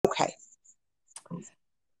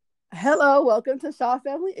Hello, welcome to Shaw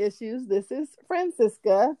Family Issues. This is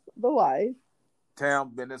Francisca, the wife.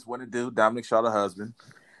 Town business, what to do? Dominic Shaw, the husband.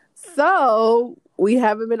 So we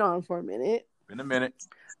haven't been on for a minute. Been a minute.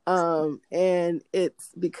 And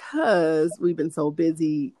it's because we've been so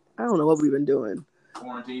busy. I don't know what we've been doing.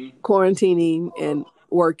 Quarantining and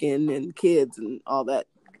working and kids and all that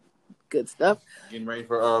good stuff. Getting ready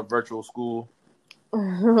for virtual school.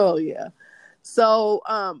 Oh yeah. So,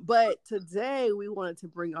 but today we wanted to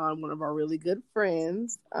bring on one of our really good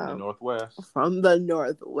friends from the Northwest. From the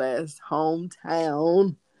Northwest,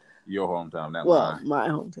 hometown. Your hometown, that mine. My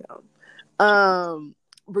hometown.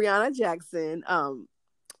 Brianna Jackson.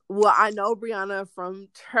 Well, I know Brianna from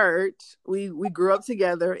church. We grew up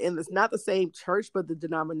together in this, not the same church, but the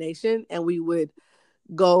denomination, and we would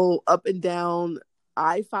go up and down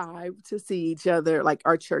I-5 to see each other, like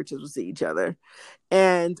our churches would see each other.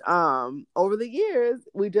 And over the years,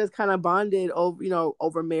 we just kind of bonded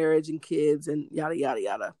over marriage and kids and yada yada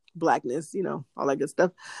yada, blackness, all that good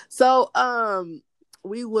stuff. So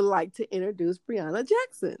we would like to introduce Brianna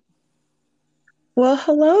Jackson. Well,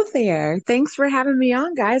 hello there. Thanks for having me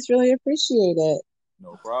on, guys. Really appreciate it.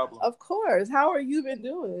 No problem. Of course. How are you been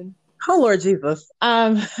doing? Oh, Lord Jesus.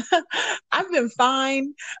 I've been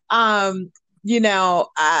fine. I've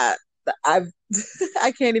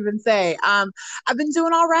I can't even say. I've been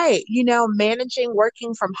doing all right, managing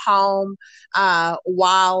working from home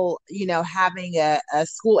while, having a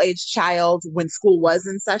school-age child when school was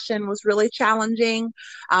in session was really challenging.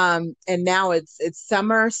 And now it's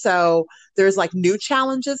summer, so there's like new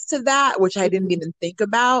challenges to that, which I didn't even think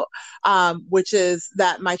about, which is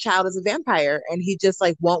that my child is a vampire and he just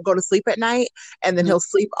like won't go to sleep at night and then he'll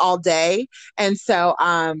sleep all day. And so,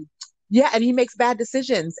 yeah, and he makes bad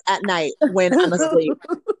decisions at night when I'm asleep.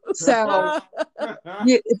 So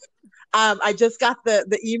I just got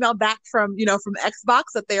the email back from Xbox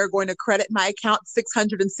that they are going to credit my account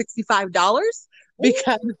 $665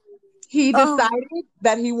 because he decided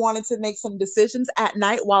that he wanted to make some decisions at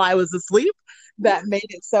night while I was asleep that made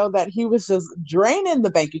it so that he was just draining the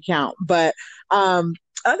bank account. But other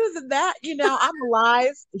than that, I'm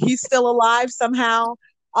alive. He's still alive somehow.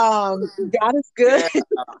 God is good.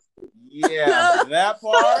 Yeah, that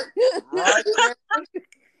part right there,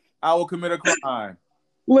 I will commit a crime.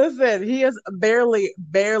 Listen, he is barely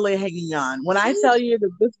hanging on. When I tell you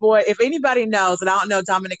that this boy, if anybody knows, and I don't know,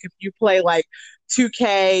 Dominic, if you play like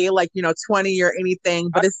 2K, like 20 or anything,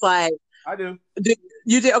 but it's like I do.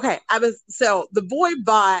 You do? Okay. So the boy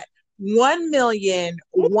bought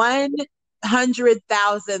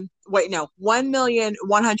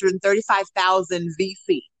 1,135,000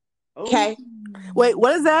 VC. Okay. Wait,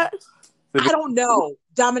 what is that? I don't know.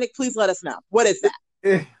 Dominic, please let us know. What is that?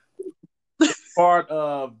 Part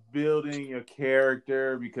of building your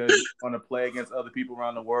character because you want to play against other people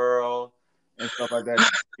around the world and stuff like that.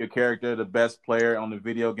 Your character, the best player on the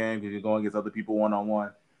video game because you're going against other people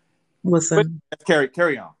one-on-one. Listen. But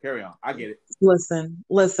carry on. I get it. Listen.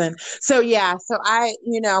 So yeah, so I,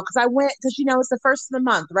 because I went, because it's the first of the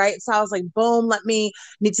month, right? So I was like, boom, need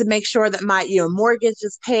to make sure that my, mortgage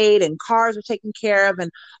is paid and cars are taken care of and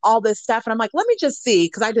all this stuff. And I'm like, let me just see,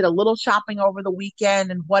 because I did a little shopping over the weekend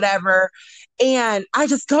and whatever. And I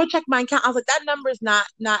just go check my account. I was like, that number is not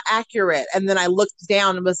accurate. And then I looked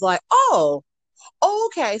down and was like, oh,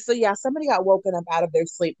 okay. So yeah, somebody got woken up out of their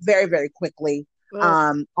sleep very, very quickly.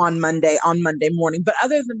 On Monday morning. But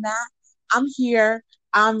other than that, I'm here.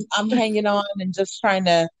 I'm hanging on and just trying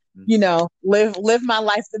to, live my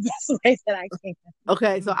life the best way that I can.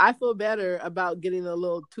 Okay, so I feel better about getting the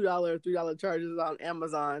little $2, $3 charges on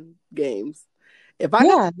Amazon games. If I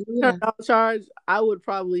got $2 charge, I would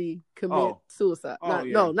probably commit suicide.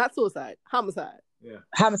 No, not suicide. Homicide. Yeah.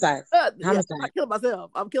 Homicide. Yeah, I kill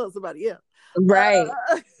myself. I'm killing somebody. Yeah. Right.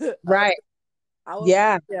 Right.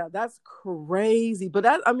 Yeah, that's crazy. But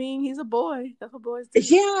he's a boy. That's what boys do.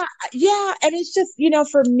 Yeah. And it's just,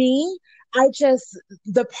 for me,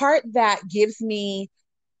 the part that gives me,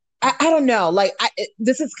 I don't know, like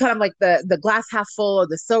this is kind of like the glass half full or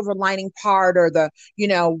the silver lining part or the,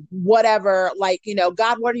 whatever, like,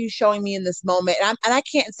 God, what are you showing me in this moment? And I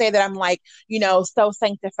can't say that I'm like, so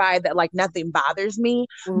sanctified that like nothing bothers me,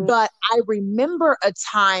 but I remember a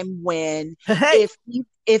time when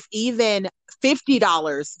if even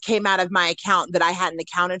 $50 came out of my account that I hadn't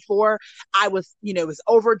accounted for, I was, it was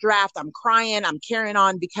overdraft. I'm crying. I'm carrying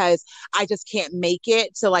on because I just can't make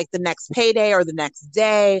it to like the next payday or the next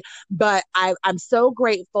day. But I'm so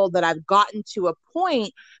grateful that I've gotten to a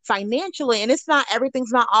point financially, and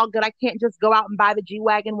everything's not all good. I can't just go out and buy the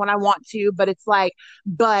G-Wagon when I want to, but it's like,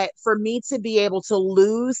 but for me to be able to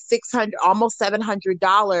lose 600, almost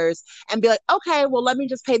 $700 and be like, okay, well, let me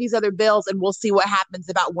just pay these other bills and we'll see what happens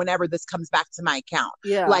about whenever this comes back to my account.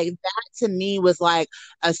 Yeah. Like that to me was like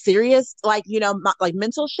a serious, like, like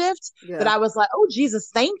mental shift that I was like, oh, Jesus,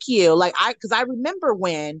 thank you. Like cause I remember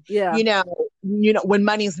when, when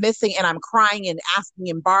money's missing and I'm crying and asking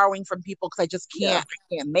and borrowing from people because I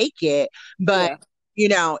can't make it. But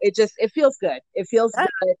it feels good. It feels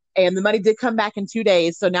good. And the money did come back in 2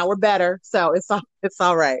 days. So now we're better. So it's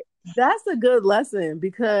all right. That's a good lesson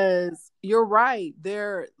because you're right.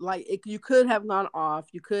 You could have gone off.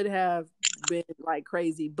 You could have been like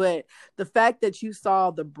crazy, but the fact that you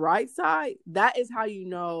saw the bright side, that is how you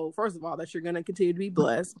know, first of all, that you're going to continue to be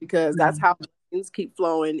blessed, because that's how things keep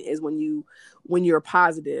flowing, is when you're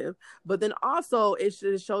positive. But then also it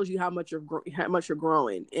shows you how much you're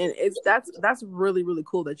growing, and that's really, really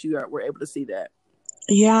cool that you were able to see that.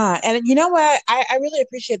 Yeah. And you know what? I really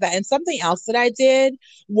appreciate that. And something else that I did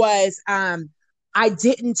was I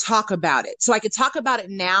didn't talk about it. So I could talk about it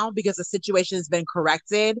now because the situation has been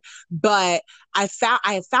corrected. But I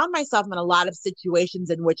have found myself in a lot of situations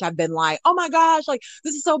in which I've been like, oh my gosh, like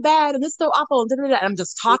this is so bad and this is so awful. And I'm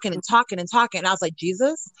just talking and talking and talking. And I was like,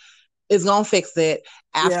 Jesus is going to fix it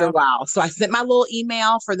after a while. So I sent my little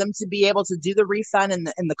email for them to be able to do the refund and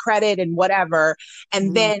the credit and whatever.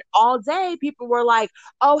 And then all day people were like,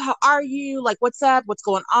 oh, how are you? Like, what's up? What's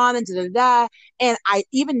going on? And da-da-da. And I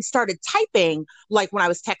even started typing, like when I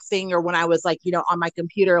was texting or when I was like, on my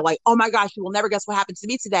computer, like, oh my gosh, you will never guess what happened to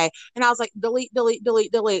me today. And I was like, delete, delete,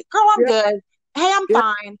 delete, delete. Girl, I'm good. Hey, I'm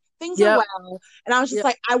fine. Things are well. And I was just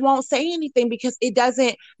like, I won't say anything because it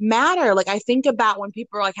doesn't matter. Like I think about when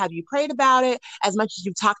people are like, have you prayed about it as much as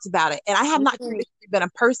you've talked about it? And I have not traditionally been a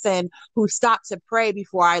person who stopped to pray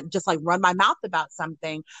before I just like run my mouth about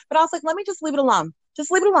something. But I was like, let me just leave it alone.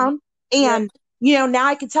 Just leave it alone. And now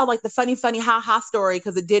I can tell like the funny ha-ha story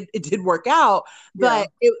because it did work out. But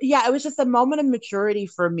it was just a moment of maturity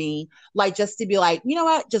for me. Like just to be like, you know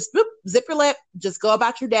what, just boop, zip your lip, just go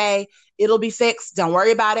about your day. It'll be fixed. Don't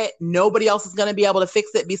worry about it. Nobody else is going to be able to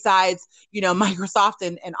fix it besides, Microsoft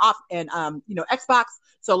and Xbox.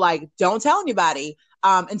 So like, don't tell anybody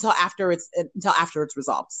until after it's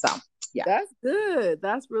resolved. So yeah, that's good.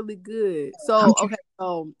 That's really good. So okay,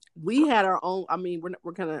 so we had our own. I mean,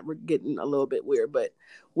 we're getting a little bit weird, but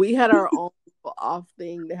we had our own off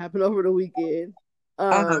thing that happened over the weekend.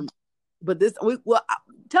 But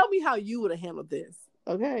tell me how you would have handled this.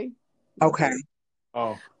 Okay. Okay.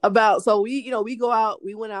 Oh. So we go out.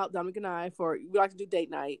 We went out, Dominic and I, we like to do date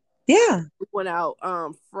night. Yeah. We went out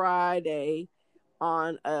Friday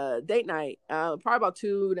on a date night. Probably about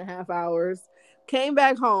 2.5 hours. Came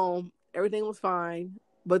back home. Everything was fine.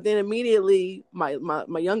 But then immediately my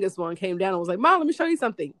youngest one came down and was like, Mom, let me show you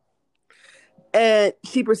something. And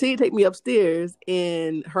she proceeded to take me upstairs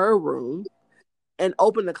in her room and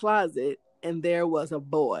open the closet, and there was a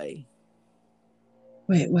boy.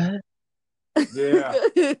 Wait, what? Yeah.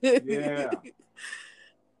 Yeah.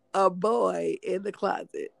 A boy in the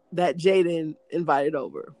closet that Jaden invited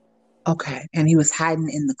over. Okay. And he was hiding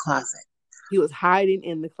in the closet. He was hiding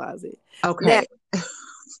in the closet. Okay. Now,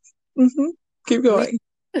 keep going.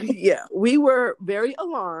 We were very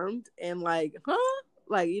alarmed and like, huh?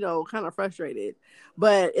 Like, kind of frustrated.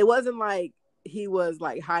 But it wasn't like he was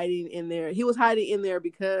like hiding in there. He was hiding in there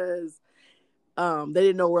because they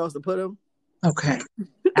didn't know where else to put him. Okay.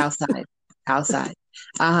 Outside.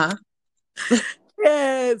 Uh-huh.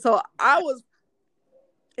 And so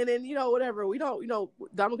and then, whatever. We don't,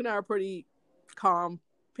 Dominic and I are pretty calm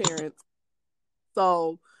parents.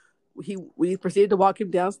 So we proceeded to walk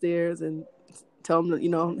him downstairs and tell him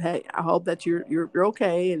that, hey, I hope that you're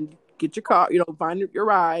okay and get your car, find your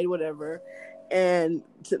ride, whatever. And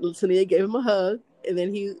Tania gave him a hug, and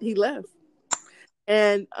then he left.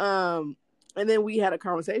 And then we had a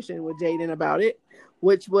conversation with Jaden about it,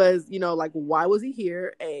 which was, like, why was he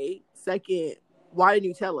here? Second, why didn't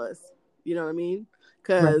you tell us? You know what I mean?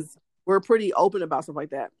 Because we're pretty open about stuff like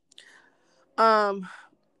that.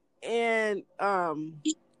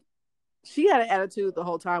 She had an attitude the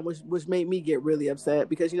whole time, which made me get really upset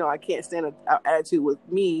because, I can't stand an attitude with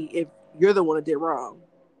me if you're the one that did wrong.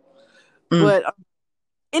 But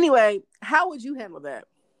anyway, how would you handle that?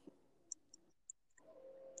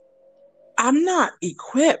 I'm not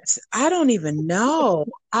equipped. I don't even know.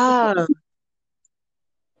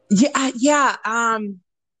 Yeah.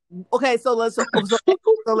 Okay, so let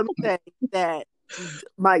me say that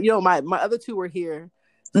my other two were here.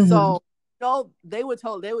 Mhm. So they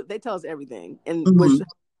tell us everything, and which Mhm.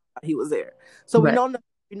 he was there. So Right.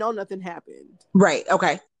 we know nothing happened Right.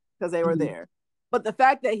 Okay. because they were Mhm. there. But the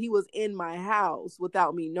fact that he was in my house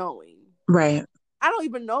without me knowing, Right. I don't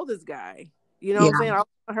even know this guy. You know what I'm Yeah. saying?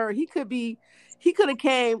 I heard he could have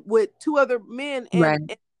came with two other men Right.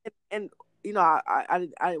 and I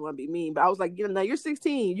didn't want to be mean, but I was like, now you're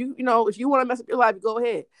 16. You know, if you want to mess up your life, go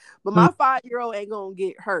ahead. But Mm. my 5-year-old ain't gonna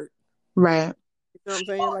get hurt. Right. You know what I'm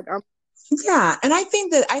saying? Like I'm Yeah, and I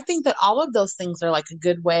think that all of those things are like a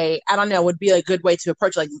good way. I don't know, would be a good way to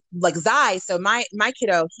approach like Zai. So my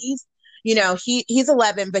kiddo, he's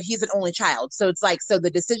 11, but he's an only child. So it's like so the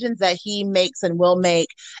decisions that he makes and will make,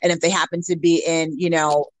 and if they happen to be in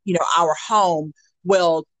our home,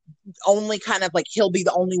 will only kind of like he'll be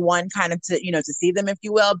the only one kind of to see them, if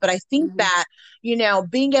you will. But I think Mhm. that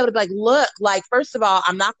being able to be like, look, like, first of all,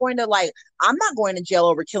 I'm not going to jail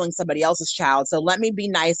over killing somebody else's child, so let me be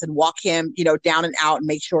nice and walk him down and out and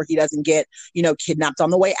make sure he doesn't get kidnapped on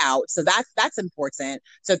the way out. So that's important.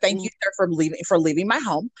 So thank you, Mhm. sir, for leaving my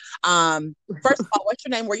home. First of all, what's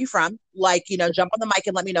your name, where are you from? Like, jump on the mic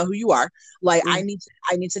and let me know who you are. Like, Mhm.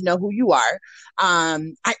 I need to know who you are.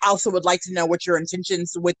 I also would like to know what your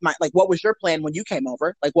intentions with what was your plan when you came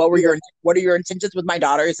over? Like, Yeah. what are your intentions with my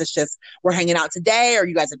daughter? Is this just we're hanging out today, or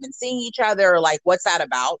you guys have been seeing each other, or like, what's that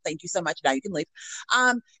about? Thank you so much. Now you can leave.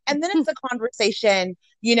 And then it's a conversation.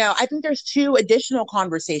 I think there's two additional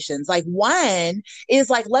conversations. Like, one is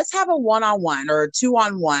like, let's have a one-on-one or a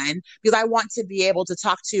two-on-one, because I want to be able to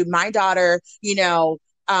talk to my daughter,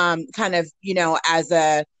 kind of, as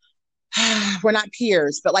a we're not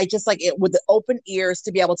peers, but like just like it with the open ears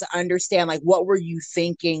to be able to understand like what were you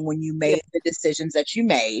thinking when you Yeah. made the decisions that you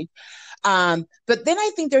made. But then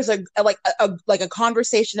I think there's like a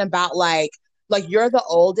conversation about like you're the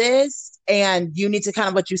oldest and you need to kind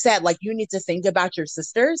of what you said, like you need to think about your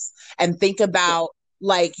sisters and think about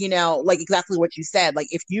like exactly what you said. Like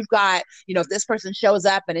if you've got, if this person shows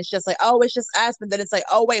up and it's just like, oh, it's just us, but then it's like,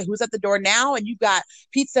 oh wait, who's at the door now? And you've got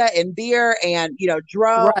pizza and beer and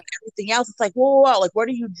dro and Right. everything else. It's like, whoa, like what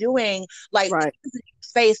are you doing? Like Right.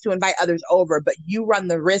 space to invite others over, but you run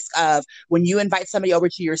the risk of when you invite somebody over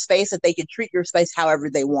to your space that they can treat your space however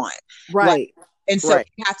they want. Like, Right. and so Right.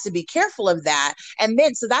 you have to be careful of that. And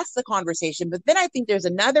then, so that's the conversation. But then I think there's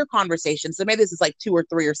another conversation. So maybe this is like 2 or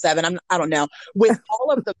 3 or 7. I don't know. With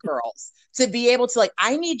all of the girls to be able to like,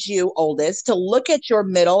 I need you, oldest, to look at your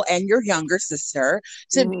middle and your younger sister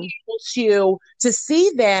to be Mhm. able to see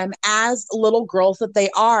them as little girls that they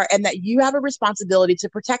are, and that you have a responsibility to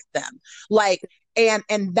protect them. Like, and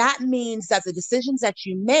that means that the decisions that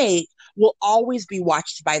you make will always be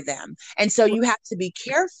watched by them. And so you have to be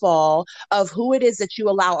careful of who it is that you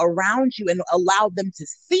allow around you and allow them to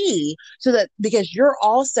see, so that because you're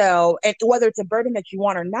also, and whether it's a burden that you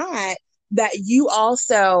want or not, that you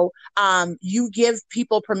also you give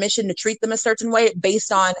people permission to treat them a certain way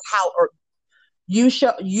based on how, or you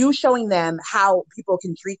showing them how people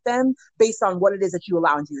can treat them based on what it is that you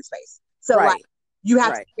allow into your space. So like Right. you have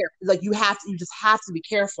to Right. care, like you just have to be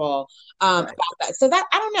careful Right. about that. So that,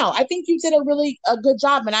 I don't know. I think you did a good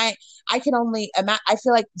job, and I can only imagine. I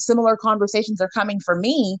feel like similar conversations are coming for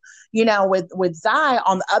me. With Zai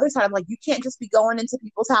on the other side. I'm like, you can't just be going into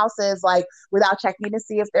people's houses like without checking to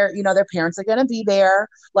see if their parents are going to be there.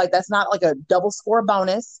 Like that's not like a double score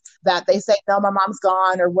bonus that they say, no, my mom's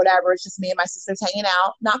gone or whatever. It's just me and my sisters hanging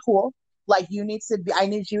out. Not cool. Like I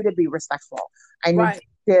need you to be respectful. I need Right.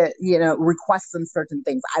 to, request some certain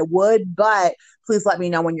things. I would, but please let me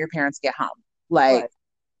know when your parents get home. Like, Right.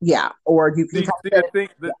 yeah. Or you can See, come see to,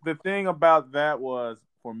 the thing about that was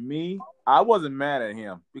for me, I wasn't mad at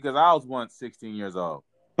him because I was once 16 years old.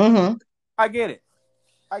 mm-hmm. I get it.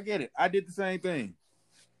 I get it. I did the same thing.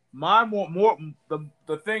 My more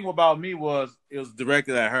the thing about me was it was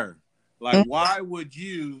directed at her. Like, why would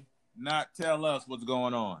you not tell us what's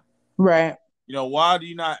going on? Right. Why do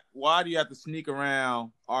you not? Why do you have to sneak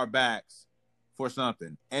around our backs for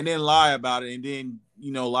something and then lie about it and then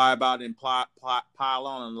lie about it and pile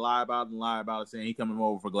on and lie about it, saying he coming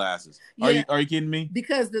over for glasses? Yeah. Are you kidding me?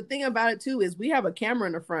 Because the thing about it too is we have a camera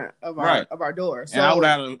in the front of Right. our door, And I would so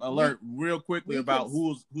have to alert real quickly about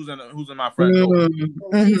could, who's in my front door.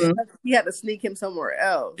 Mm-hmm. he had to sneak him somewhere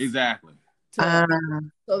else Exactly. to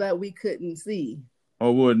so that we couldn't see.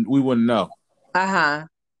 Or we wouldn't know. Uh-huh. Uh,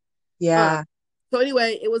 Yeah. so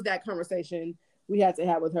anyway, it was that conversation. we had to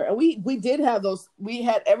have with her. And we did have those. We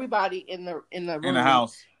had everybody in the room in the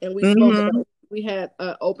house, and we spoke about it. We had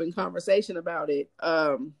an open conversation about it.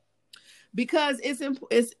 Because it's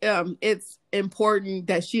important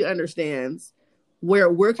that she understands where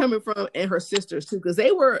we're coming from, and her sisters too, because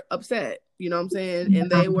they were upset, you know what I'm saying?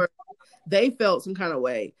 And they felt some kind of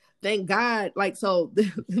way. Thank God. Like, so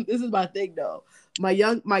this is my thing though. My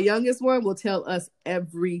youngest one will tell us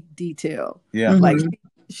every detail. Yeah. Like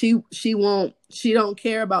she don't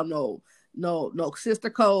care about no sister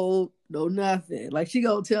code, no nothing. Like, she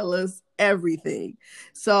gonna tell us everything.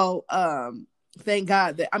 So thank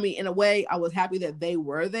God that, I mean, in a way, I was happy that they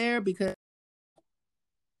were there because.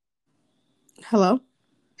 Hello.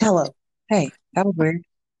 Hey, that was weird.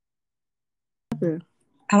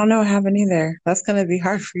 I don't know what happened either. That's going to be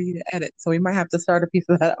hard for you to edit. So we might have to start a piece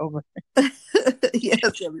of that over. Yes,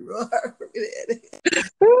 it's going to be real hard for me to edit.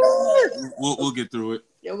 We'll get through it.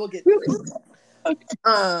 Yeah, we'll get through it. Okay.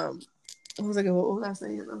 What was I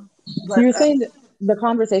saying? But, you were saying that the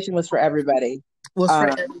conversation was for everybody. Was for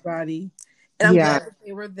everybody. And I'm glad that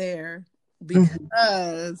they were there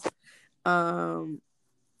because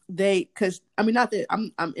because I mean, not that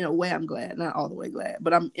I'm in a way I'm glad, not all the way glad,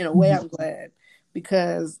 but I'm in a way I'm glad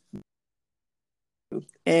because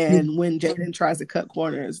when Jaden tries to cut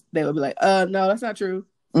corners, they would be like, no, that's not true.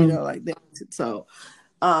 You know, like that. So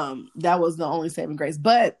that was the only saving grace.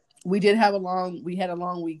 But we had a long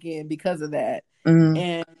weekend because of that.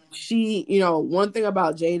 And she, you know, one thing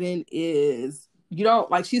about Jaden is, you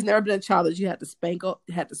don't, like, she's never been a child that you had to spank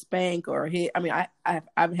or hit. I mean,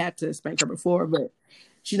 I've had to spank her before, but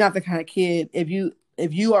she's not the kind of kid. If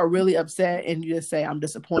you are really upset and you just say, I'm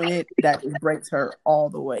disappointed, that just breaks her all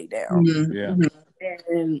the way down. Yeah.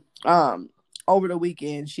 And over the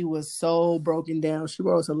weekend, she was so broken down. She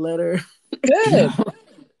wrote us a letter. Good.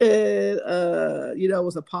 And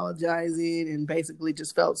was apologizing and basically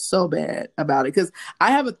just felt so bad about it, because I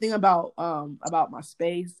have a thing about my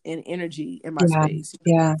space and energy in my space.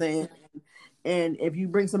 You know what I'm saying? And if you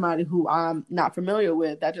bring somebody who I'm not familiar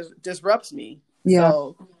with, that just disrupts me. Yeah.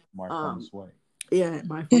 So my feng shui. Yeah,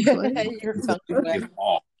 my feng shui.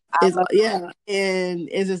 And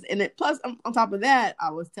it's just, and it, plus on top of that, I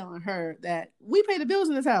was telling her that we pay the bills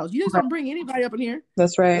in this house. You just don't bring anybody up in here.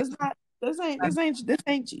 That's right. This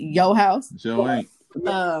ain't your house. Sure ain't. You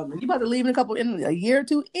about to leave in a year or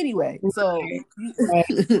two anyway. So,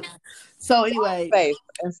 so anyway,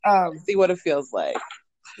 see what it feels like.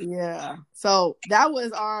 Yeah. So that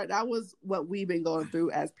was what we've been going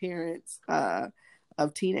through as parents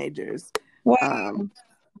of teenagers. Wow.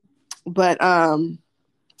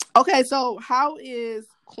 Okay. So how is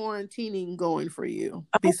quarantining going for you?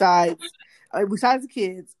 Besides the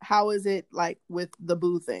kids, how is it like with the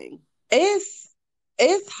boo thing? It's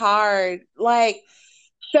hard. Like,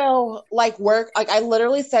 so, like, work, like, I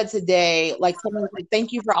literally said today, like, someone was like,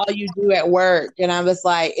 thank you for all you do at work. And I was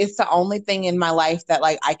like, it's the only thing in my life that,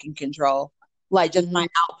 like, I can control. Like, just my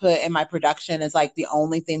output and my production is, like, the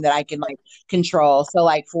only thing that I can, like, control. So,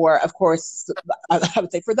 like, of course, I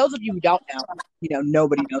would say, for those of you who don't know,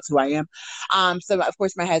 nobody knows who I am. So, of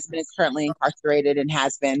course, my husband is currently incarcerated and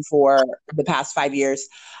has been for the past 5 years.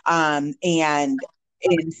 And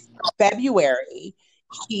in February,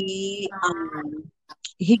 he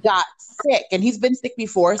got sick, and he's been sick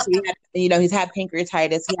before. So he's had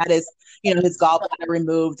pancreatitis. He had his gallbladder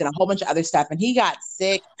removed and a whole bunch of other stuff. And he got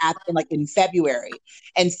sick in February.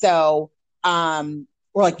 And so, we're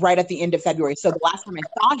like right at the end of February. So the last time I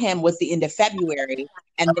saw him was the end of February.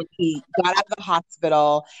 And then he got out of the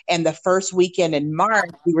hospital. And the first weekend in March,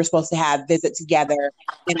 we were supposed to have visit together.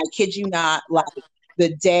 And I kid you not, like,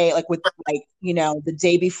 the day, the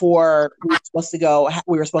day before we were supposed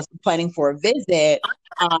to be planning for a visit,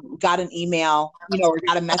 got an email, or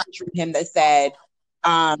got a message from him that said,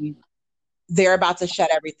 they're about to shut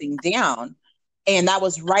everything down. And that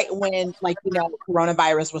was right when,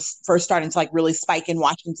 coronavirus was first starting to, really spike in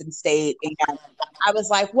Washington State. And I was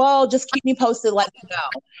like, well, just keep me posted, let me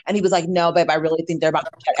know. And he was like, no, babe, I really think they're about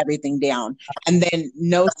to shut everything down. And then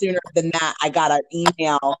no sooner than that, I got an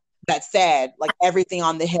email that said, everything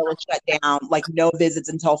on the Hill is shut down, no visits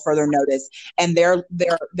until further notice. And their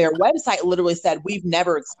website literally said, we've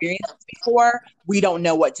never experienced this before. We don't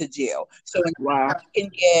know what to do. So you can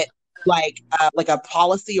get a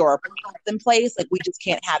policy or a process in place, we just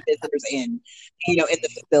can't have visitors in the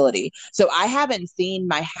facility. So I haven't seen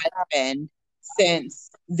my husband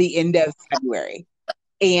since the end of February.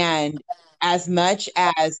 And as much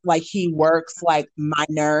as he works my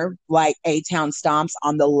nerve, A-Town stomps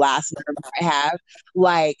on the last nerve I have,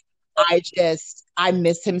 I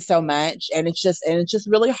miss him so much, and it's just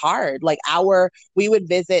really hard. Like we would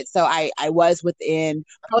visit. So I was within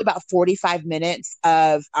probably about 45 minutes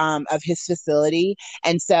of his facility,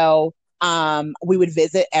 and so we would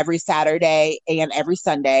visit every Saturday and every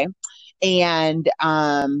Sunday, and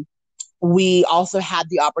we also had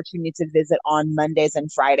the opportunity to visit on Mondays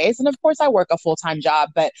and Fridays. And of course I work a full-time job,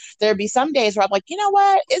 but there'd be some days where I'm like, you know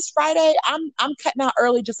what? It's Friday. I'm cutting out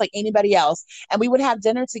early just like anybody else. And we would have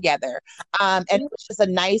dinner together. And it was just a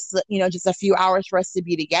nice, just a few hours for us to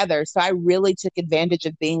be together. So I really took advantage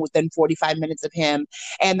of being within 45 minutes of him.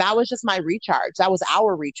 And that was just my recharge. That was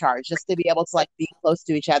our recharge, just to be able to like be close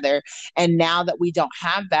to each other. And now that we don't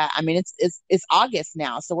have that, I mean, it's August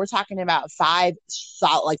now. So we're talking about 5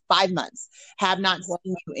 months have not seen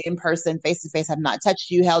you in person, face to face, have not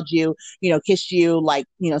touched you, held you, kissed you, like,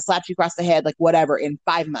 slapped you across the head, like whatever, in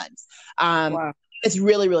 5 months. Wow. It's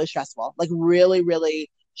really, really stressful, like really,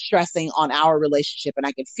 really stressing on our relationship. And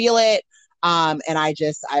I could feel it. And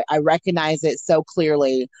I recognize it so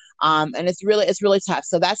clearly. And it's really tough.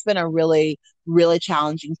 So that's been a really, really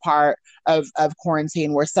challenging part of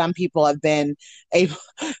quarantine, where some people have been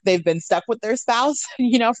they've been stuck with their spouse,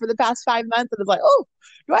 for the past 5 months. And it's like, oh,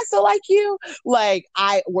 do I still like you? We're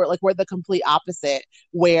the complete opposite,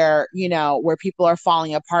 where people are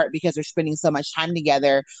falling apart because they're spending so much time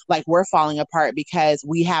together. Like, we're falling apart because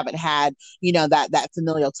we haven't had, that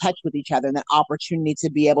familial touch with each other, and that opportunity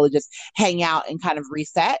to be able to just hang out and kind of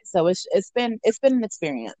reset. So it's been an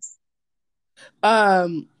experience.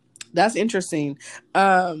 That's interesting.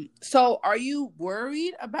 So are you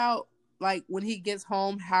worried about, like, when he gets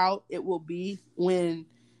home, how it will be when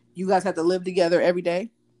you guys have to live together every day?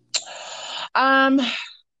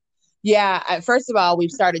 Yeah. First of all,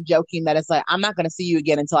 we've started joking that it's like, I'm not going to see you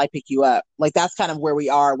again until I pick you up. Like, that's kind of where we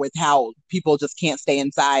are with how people just can't stay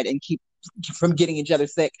inside and keep from getting each other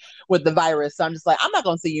sick with the virus. So I'm just like, I'm not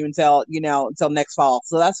going to see you until next fall.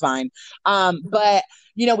 So that's fine. But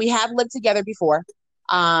we have lived together before.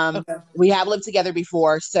 Okay. We have lived together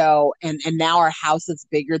before. So, and now our house is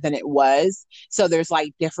bigger than it was. So there's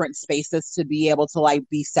like different spaces to be able to like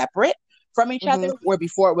be separate from each other, where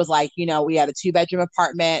before it was like, we had a 2-bedroom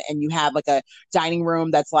apartment, and you have like a dining room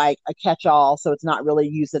that's like a catch-all. So it's not really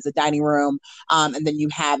used as a dining room. And then you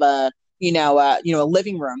have a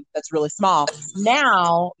living room that's really small.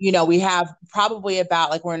 Now, we have probably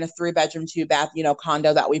about, like, we're in a 3-bedroom, 2-bath,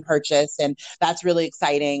 condo that we purchased, and that's really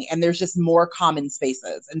exciting. And there's just more common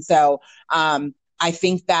spaces. And so, I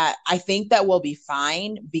think that we'll be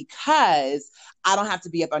fine, because I don't have to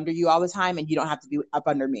be up under you all the time, and you don't have to be up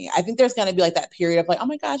under me. I think there's going to be like that period of like, oh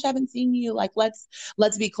my gosh, I haven't seen you. Like, let's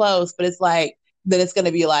be close. But it's like, then it's going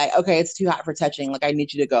to be like, okay, it's too hot for touching. Like, I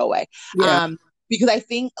need you to go away. Yeah. Because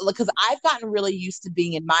I've gotten really used to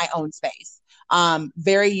being in my own space.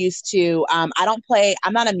 Very used to, I'm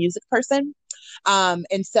not a music person.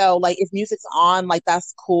 And so, like, if music's on, like,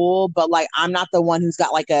 that's cool, but like, I'm not the one who's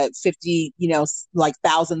got like a 50, like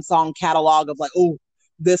 1,000 song catalog of like, oh,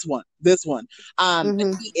 this one.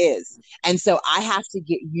 And he is. And so I have to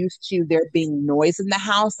get used to there being noise in the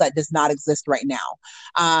house that does not exist right now.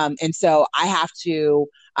 And so I have to,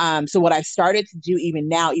 so what I've started to do even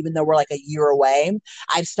now, even though we're like a year away,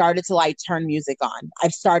 I've started to like turn music on.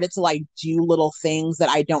 I've started to like do little things that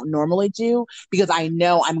I don't normally do, because I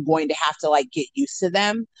know I'm going to have to like get used to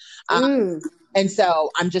them. And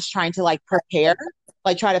so I'm just trying to like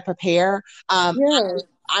try to prepare.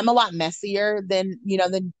 I'm a lot messier than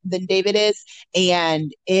David is.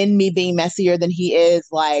 And in me being messier than he is,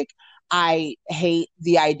 like, I hate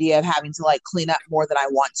the idea of having to like clean up more than I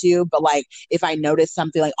want to. But like, if I notice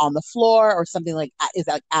something like on the floor or something like is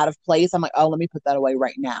like out of place, I'm like, oh, let me put that away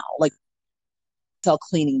right now. Like, till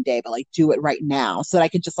cleaning day, but like do it right now, so that I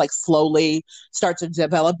can just like slowly start to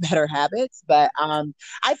develop better habits. But I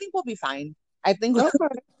think we'll be fine. I think okay.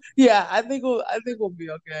 Yeah, I think we'll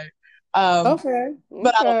be okay. Okay.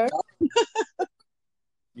 But I don't know.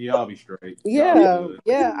 Yeah, I'll be straight. Yeah.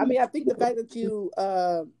 I mean, I think the fact that you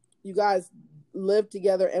guys lived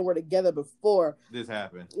together and were together before this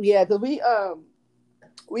happened. Yeah, because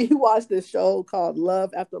we watched this show called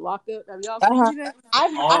Love After Lockup. Have y'all seen it?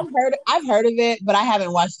 I've heard of it, but I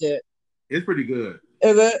haven't watched it. It's pretty good.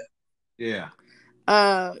 Is it? Yeah.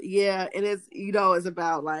 Yeah, and it's it's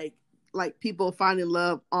about like people finding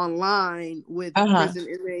love online with prison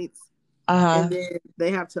inmates. And then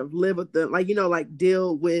they have to live with them, like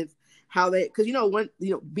deal with how they, because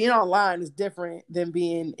being online is different than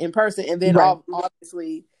being in person, and then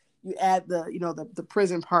obviously you add the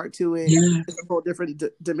prison part to it. Yeah. It's a whole different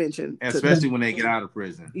dimension, especially when they get out of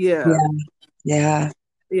prison. Yeah.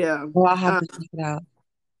 Well, I'll have to check it out.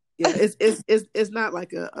 Yeah, it's not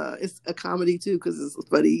like it's a comedy too because it's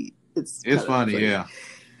funny. It's funny, yeah.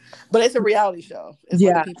 But it's a reality show. It's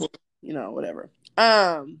Yeah. like people, whatever.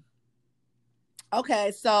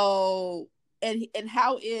 Okay, so and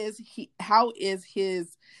how is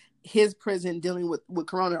his prison dealing with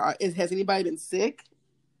corona? Has anybody been sick?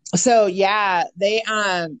 So yeah,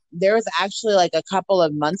 there was actually like a couple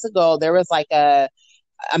of months ago, there was like a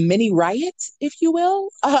mini riot, if you will,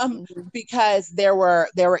 because there were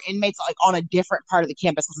inmates like on a different part of the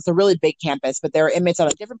campus because it's a really big campus, but there were inmates on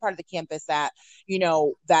a different part of the campus that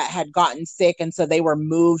that had gotten sick, and so they were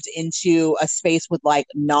moved into a space with like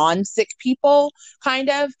non-sick people, kind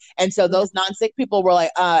of, and so those non-sick people were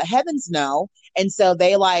like, heavens no, and so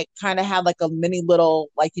they like kind of had like a mini little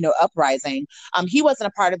like uprising. He wasn't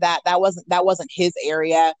a part of that. That wasn't his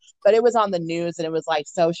area, but it was on the news, and it was like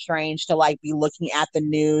so strange to like be looking at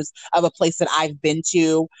the news of a place that I've been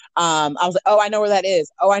to. I was like, oh, I know where that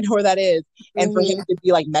is. Oh, I know where that is. And for him to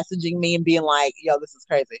be like messaging me and being like, yo, this is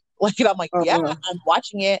crazy. Like, and I'm like, yeah, I'm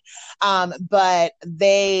watching it. But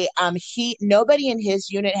nobody in his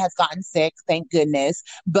unit has gotten sick, thank goodness.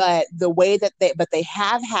 But the way that they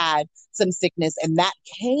have had some sickness, and that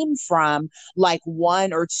came from like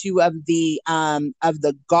one or two of the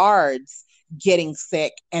guards getting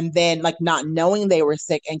sick and then like not knowing they were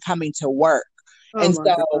sick and coming to work. And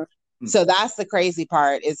so that's the crazy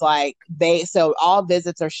part is like so all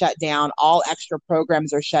visits are shut down, all extra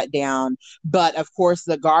programs are shut down, but of course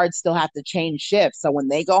the guards still have to change shifts. So when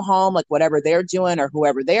they go home, like whatever they're doing or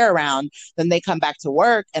whoever they're around, then they come back to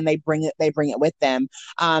work and they bring it with them.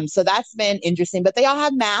 So that's been interesting, but they all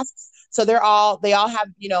have masks. So they all have,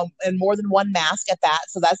 and more than one mask at that.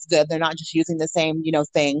 So that's good. They're not just using the same,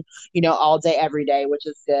 thing, all day, every day, which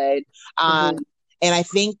is good. And I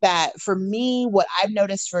think that for me, what I've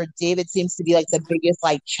noticed for David seems to be like the biggest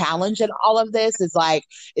like challenge in all of this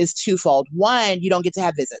is twofold. One, you don't get to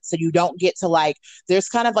have visits. So you don't get to like, there's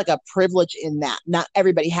kind of like a privilege in that. Not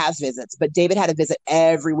everybody has visits, but David had a visit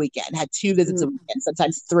every weekend, had 2 visits a weekend,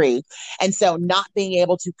 sometimes 3. And so not being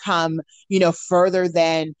able to come, further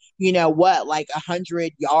than, like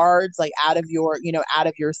 100 yards, like out of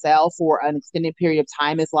your cell for an extended period of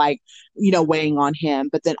time is like, weighing on him.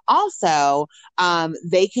 But then also,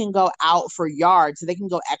 they can go out for yards, so they can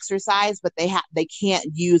go exercise, but they can't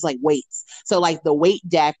use like weights. So like the weight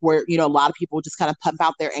deck where, a lot of people just kind of pump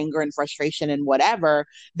out their anger and frustration and whatever,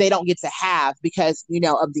 they don't get to have because,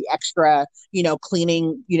 of the extra,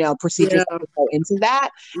 cleaning, procedures that go into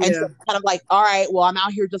that. And so kind of like, all right, well, I'm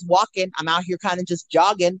out here just walking. I'm out here kind of just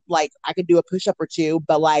jogging. Like I could do a push-up or 2,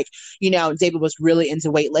 but like, David was really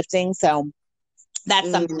into weightlifting. So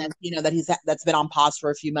that's something that, that's been on pause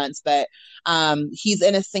for a few months, but he's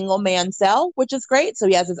in a single man cell, which is great. So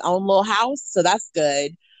he has his own little house. So that's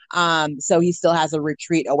good. So he still has a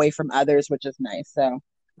retreat away from others, which is nice. So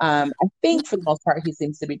I think for the most part, he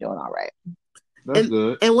seems to be doing all right. That's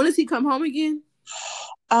good. And when does he come home again?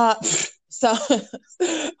 So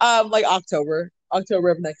like October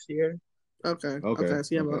of next year. Okay. So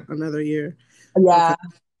you have another year. Yeah. Okay.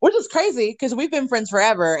 Which is crazy because we've been friends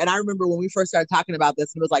forever. And I remember when we first started talking about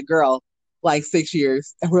this, it was like, girl, like 6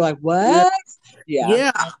 years. And we're like, what?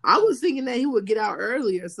 Yeah. I was thinking that he would get out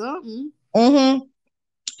early or something.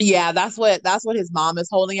 Yeah, that's what his mom is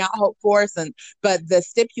holding out hope for. But the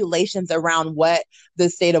stipulations around what the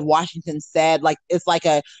state of Washington said, like it's like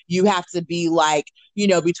you have to be like,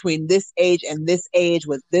 between this age and this age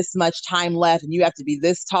with this much time left, and you have to be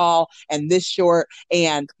this tall and this short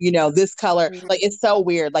and this color. Like it's so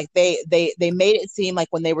weird. Like they made it seem like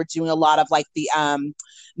when they were doing a lot of like the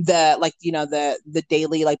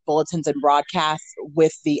daily like bulletins and broadcasts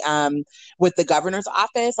with the governor's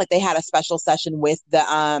office, like they had a special session with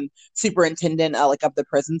the superintendent like of the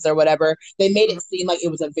prisons or whatever. They made it seem like it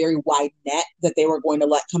was a very wide net that they were going to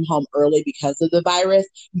let come home early because of the virus,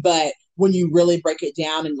 but when you really break it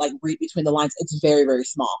down and like read between the lines, it's very, very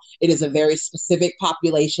small. It is a very specific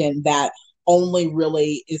population that only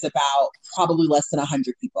really is about probably less than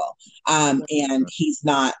 100 people. And he's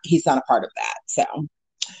not a part of that. So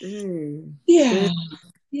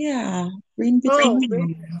yeah. Reading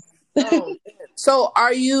between So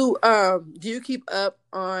are you do you keep up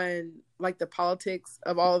on like the politics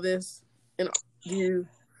of all of this? And do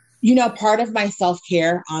you part of my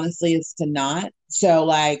self-care honestly is to not. So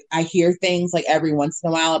like I hear things like every once in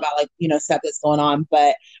a while about like, stuff that's going on,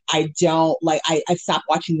 but I don't like, I stopped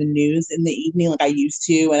watching the news in the evening like I used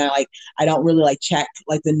to. And I don't really like check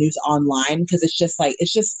like the news online because it's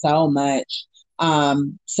just so much.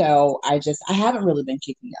 So I haven't really been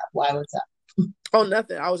keeping up. Why? What's up? Oh,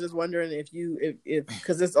 nothing. I was just wondering if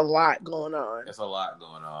because there's a lot going on. It's a lot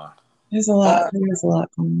going on. There's a lot. There's a lot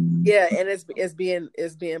going on. Yeah, and it's being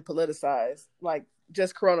politicized, like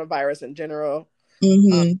just coronavirus in general,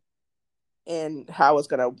 and how it's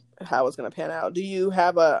gonna pan out. Do you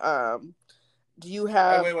have a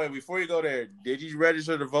Wait, before you go there, did you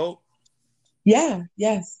register to vote? Yeah.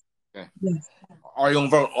 Yes. Okay. Yes. Are you gonna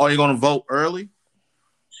vote? Are you gonna vote early?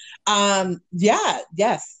 Yeah.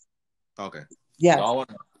 Yes. Okay. Yes.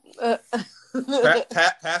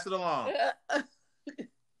 Pass it along.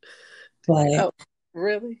 Oh,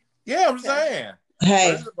 really? Yeah, I'm just saying.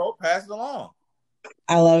 Hey, vote, pass it along.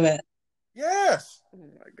 I love it. Yes. Oh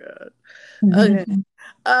my god. Okay. Anyway.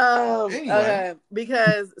 Okay.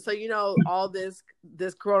 Because all this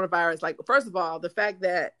coronavirus, like, first of all, the fact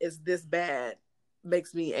that it's this bad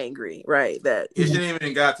makes me angry, right? That it shouldn't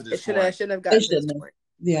even got to this point. It shouldn't have gotten to this point.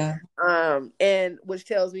 Yeah. And which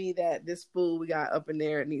tells me that this fool we got up in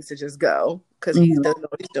there needs to just go, because he doesn't know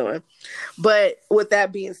what he's doing. But with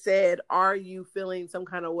that being said, are you feeling some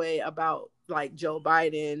kind of way about, like, Joe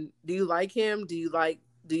Biden? Do you like him?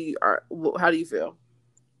 How do you feel?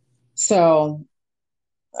 So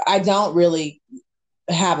I don't really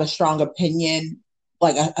have a strong opinion,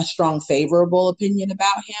 like a strong favorable opinion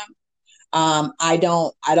about him. I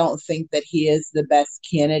don't think that he is the best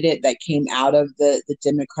candidate that came out of the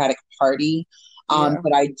Democratic Party.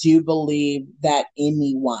 But I do believe that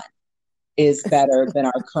anyone is better than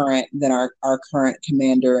our current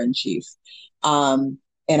commander in chief. And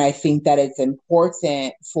I think that it's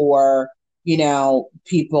important for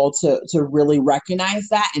people to really recognize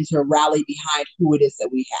that and to rally behind who it is that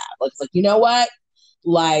we have. It's like, you know what?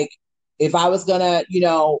 Like, if I was gonna,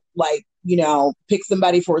 pick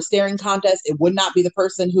somebody for a staring contest, it would not be the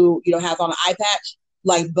person who, has on an eye patch.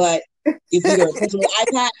 But it's either a person with an eye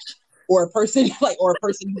patch or a person who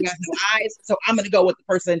has no eyes. So I'm going to go with the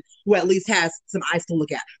person who at least has some eyes to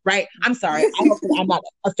look at, right? I'm sorry. I hope that I'm not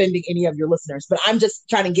offending any of your listeners, but I'm just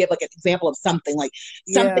trying to give, like, an example of something. Like,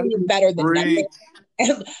 something is better than nothing.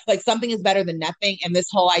 Like, something is better than nothing. And this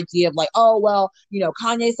whole idea of, like, oh, well,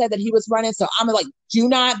 Kanye said that he was running, so I'm like, do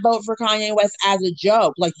not vote for Kanye West as a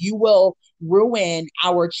joke. Like, you will ruin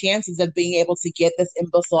our chances of being able to get this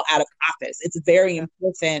imbecile out of office. It's very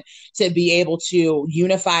important to be able to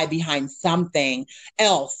unify behind something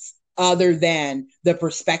else other than the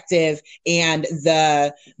perspective and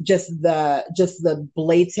the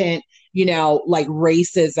blatant, like,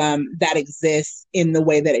 racism that exists in the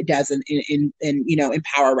way that it does in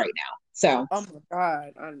power right now. So, oh my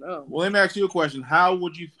God, I know. Well, let me ask you a question. How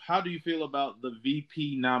do you feel about the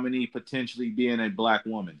VP nominee potentially being a Black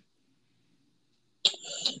woman?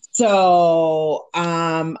 So,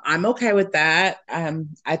 I'm okay with that.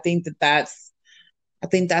 I think that's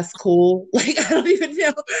cool. Like, I don't even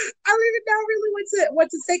know really what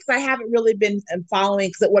to say, because I haven't really been following.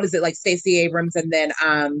 Because what is it, like, Stacey Abrams and then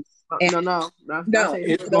no,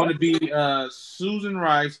 it's going to be Susan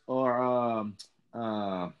Rice or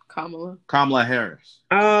Kamala Harris.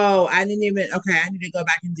 Oh, I didn't even. Okay, I need to go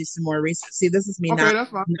back and do some more research. See, this is me. Okay, that's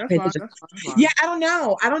fine. That's fine. Yeah, I don't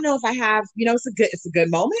know. I don't know if I have. It's a good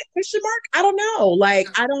moment. Question mark. I don't know. Like,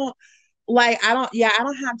 I don't. Yeah, I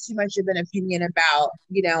don't have too much of an opinion about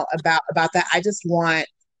that. I just want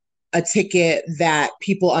a ticket that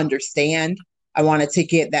people understand. I want a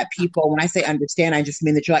ticket that people, when I say understand, I just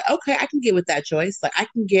mean that you're like, okay, I can get with that choice. Like, I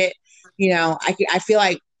can get, I feel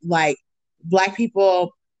like Black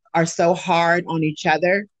people are so hard on each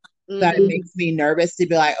other that it makes me nervous to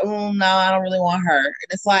be like, oh no, I don't really want her. And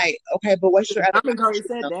it's like, okay, but what's your other? I've already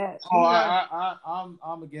said that. Oh,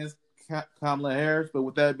 I'm against Kamala Harris, but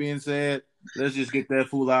with that being said, let's just get that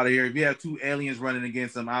fool out of here. If you have two aliens running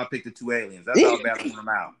against them, I'll pick the two aliens. That's how bad I want them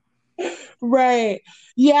out. Right.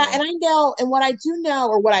 Yeah, and I know, and what I do know,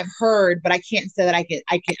 or what I've heard, but I can't say that I can't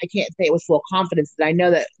say it with full confidence, that I know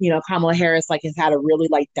that Kamala Harris, like, has had a really,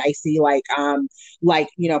 like, dicey,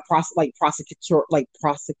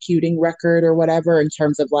 prosecuting record or whatever, in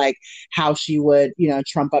terms of, like, how she would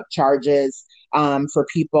trump up charges for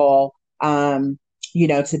people to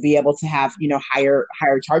be able to have higher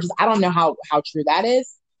charges. I don't know how true that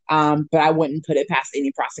is. But I wouldn't put it past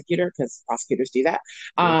any prosecutor, because prosecutors do that.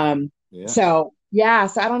 So I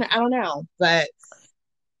don't know, but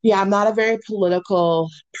yeah, I'm not a very political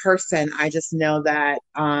person. I just know that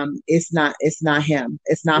it's not him.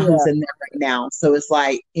 It's not who's in there right now. So it's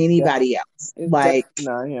like anybody else. It's like,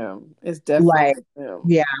 not him. It's definitely him.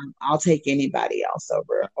 Yeah, I'll take anybody else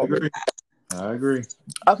over that. I agree.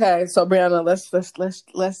 Okay, so Brianna,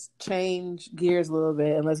 let's change gears a little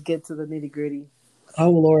bit and let's get to the nitty gritty. Oh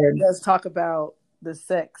Lord. Let's talk about the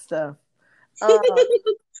sex stuff.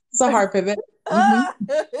 It's a hard pivot.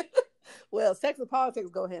 Well, sex and politics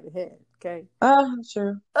go hand in hand. Okay.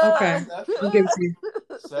 Sure. Okay. I'll give it to you.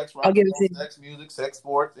 Sex, I'll rock give and it roll, to you. sex, music, sex,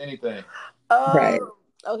 sports, anything. Right.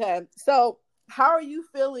 Okay. So, how are you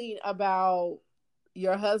feeling about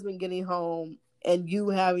your husband getting home and you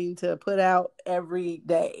having to put out every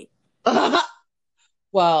day?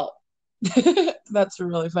 Well, that's a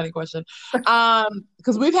really funny question.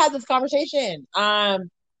 Because we've had this conversation. I'm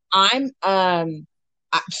I'm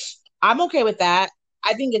okay with that.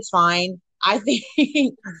 I think it's fine. I think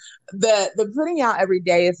the putting out every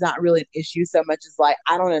day is not really an issue so much as like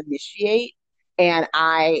I don't initiate, and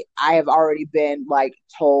I have already been like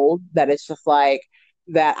told that it's just like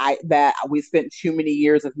that we spent too many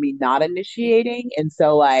years of me not initiating, and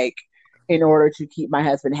so like in order to keep my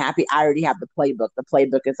husband happy, I already have the playbook. The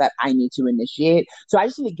playbook is that I need to initiate. So I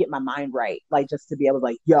just need to get my mind right, like just to be able to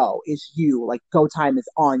like, yo, it's you. Like go time is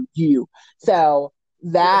on you. So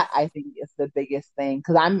that I think is the biggest thing.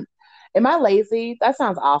 Because am I lazy? That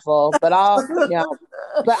sounds awful, but but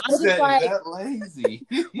I'm just Is like, that lazy?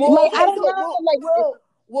 Well, like okay, I don't so know,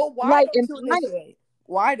 why like don't in you my, initiate?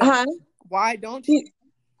 Why don't huh? you? Why don't you?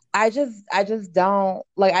 I just don't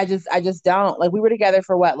like I just don't like we were together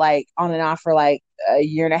for what like on and off for like a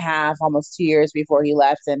year and a half, almost 2 years before he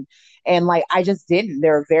left, and like I just didn't.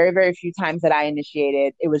 There were very very few times that I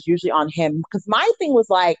initiated. It was usually on him because my thing was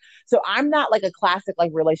like, so I'm not like a classic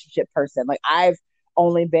like relationship person. Like I've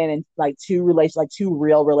only been in like two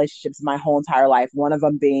real relationships my whole entire life. One of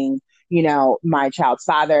them being my child's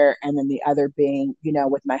father, and then the other being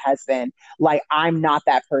with my husband. Like I'm not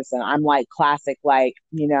that person. I'm like classic, like,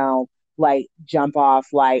 like jump off,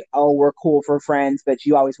 like, oh, we're cool for friends, but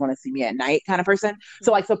you always want to see me at night kind of person.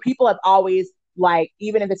 So like, so people have always like,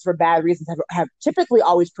 even if it's for bad reasons, have typically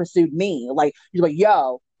always pursued me. Like you're like,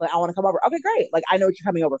 yo, like I want to come over. Okay, great. Like I know what you're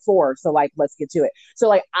coming over for. So like, let's get to it. So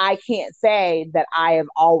like, I can't say that I've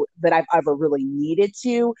ever really needed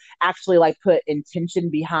to actually like put intention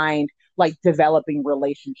behind like developing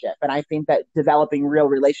relationship. And I think that developing real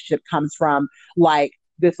relationship comes from like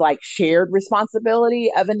this like shared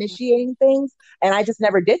responsibility of initiating things. And I just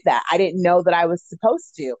never did that. I didn't know that I was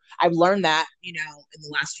supposed to. I've learned that, in the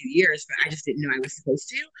last few years, but I just didn't know I was supposed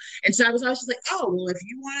to. And so I was just like, oh, well, if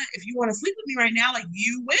you want to sleep with me right now, like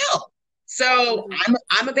you will. So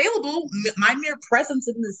I'm available. My mere presence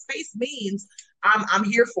in this space means I'm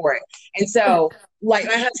here for it. And so like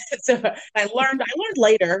so I learned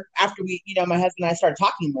later after my husband and I started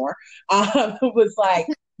talking more, was like,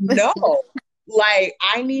 no, like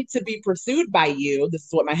I need to be pursued by you. This is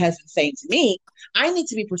what my husband's saying to me. I need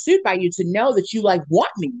to be pursued by you to know that you like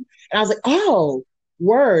want me. And I was like, oh,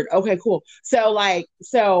 word. Okay, cool. So I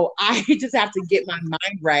just have to get my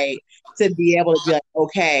mind right to be able to be like,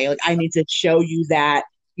 okay, like I need to show you that,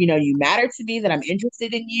 you matter to me, that I'm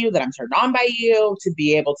interested in you, that I'm turned on by you, to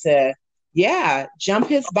be able to, yeah, jump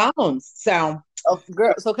his bones. So, oh,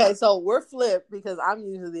 girls, okay, so we're flipped because I'm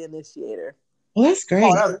usually the initiator. Well, that's great.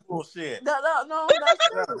 Oh, that's bullshit. No, that's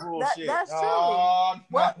true. That's bullshit. That's true. Oh,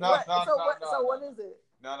 what? No, So what is it?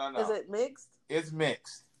 No. Is it mixed? It's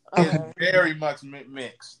mixed. Okay. It's very much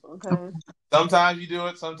mixed. Okay. Sometimes you do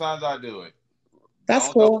it. Sometimes I do it. That's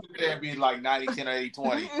cool. It can't be like 90-10 or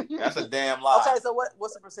 80-20. That's a damn lie. Okay, so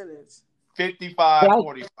what's the percentage?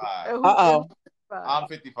 55-45. Uh-oh. I'm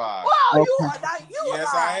 55. Wow, Okay. you are not. You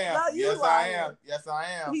Yes, lying. I am. No, Yes, lying. I am. Yes, I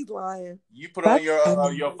am. He's lying. You put on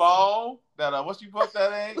your phone that what you put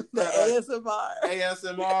that in? The ASMR.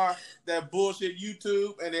 ASMR, that bullshit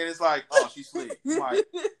YouTube, and then it's like, oh, she sleep. I'm like,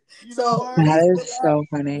 that is so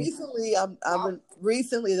funny.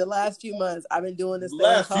 Recently, the last few months, I've been doing this.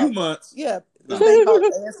 Last few months. Yeah, this thing called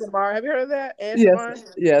ASMR. Have you heard of that?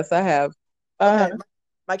 ASMR? Yes, I have. Okay,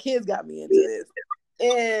 my kids got me into this.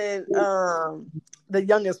 And the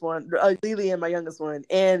youngest one, Lily, and my youngest one,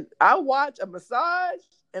 and I watch a massage,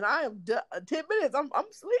 and I am 10 minutes. I'm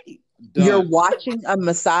asleep. Done. You're watching a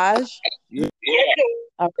massage. Yeah.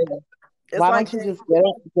 Okay. It's Why like, don't you just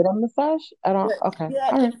get a massage? I don't. Okay.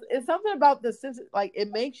 Yeah, it's something about the sense. Like it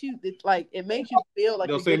makes you feel like.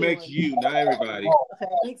 They'll say makes you, not everybody.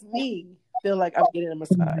 Okay, it makes me feel like I'm getting a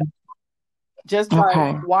massage. Just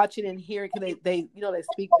by watching and hearing, because they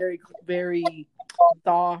speak very very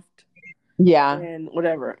soft. Yeah. And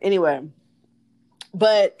whatever. Anyway.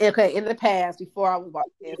 But okay, in the past, before I was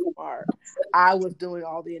watching ASMR, I was doing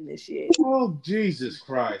all the initiating. Oh, Jesus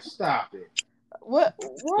Christ! Stop it! What?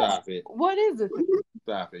 Stop it! What is it?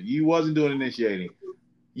 Stop it! You wasn't doing initiating.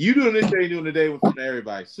 You do initiating during the day with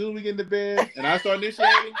everybody. Soon as we get into bed and I start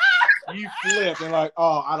initiating, you flip and like,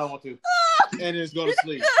 oh, I don't want to, and just go to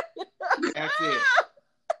sleep. That's it.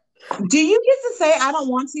 Do you get to say I don't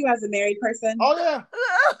want to as a married person? Oh yeah.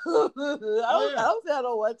 I don't say I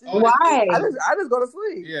don't want to. Why? I just go to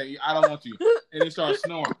sleep. Yeah, I don't want you. And it starts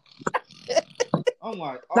snoring. I'm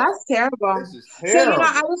like, that's terrible. This is terrible.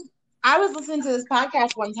 So I was listening to this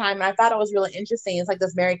podcast one time and I thought it was really interesting. It's like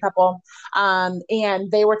this married couple,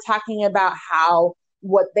 and they were talking about how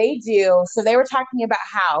what they do. So they were talking about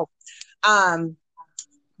how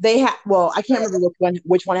they had, well, I can't remember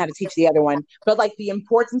which one had to teach the other one, but like the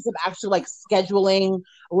importance of actually like scheduling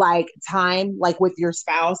like time like with your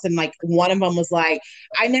spouse. And like one of them was like,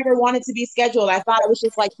 I never wanted to be scheduled. I thought it was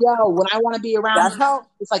just like, yo, when I want to be around you,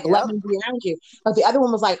 it's like, let me be around you. But the other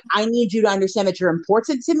one was like, I need you to understand that you're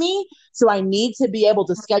important to me. So I need to be able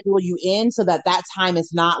to schedule you in so that time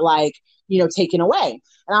is not like, taken away.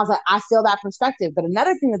 And I was like, I feel that perspective. But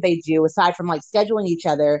another thing that they do aside from like scheduling each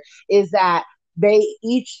other is that they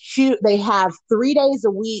have 3 days a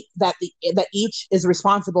week that each is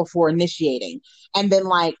responsible for initiating. And then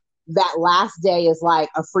like that last day is like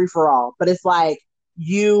a free for all, but it's like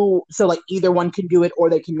so like either one can do it or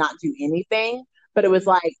they cannot do anything. But it was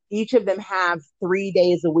like each of them have 3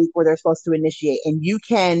 days a week where they're supposed to initiate, and you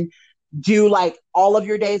can do like all of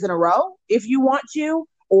your days in a row if you want to,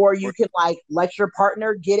 or you can like let your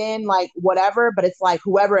partner get in like whatever, but it's like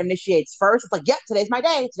whoever initiates first, it's like, yep, today's my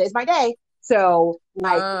day. So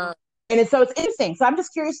like, and it's interesting. So I'm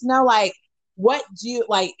just curious to know, like, what do you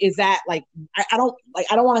like? Is that like, I don't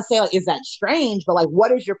want to say like, is that strange? But like,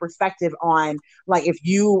 what is your perspective on like, if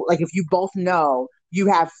you both know you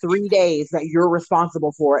have 3 days that you're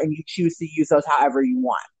responsible for and you choose to use those however you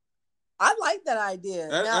want? I like that idea.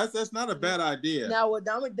 That's not a bad idea. Now, what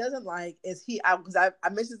Dominic doesn't like is because I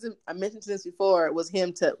mentioned this before. It was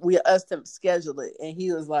us to schedule it, and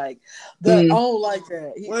he was like, "I don't like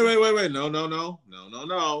that." Wait! No!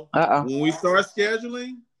 When we start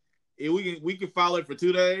scheduling, we can follow it for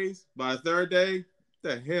 2 days. By the third day,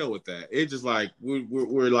 the hell with that. It's just like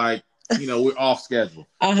we're like, we're off schedule.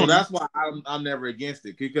 So that's why I'm never against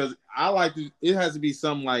it, because I like it has to be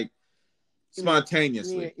something like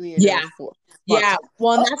spontaneously. Yeah.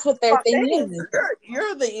 Well, and that's what their thing is.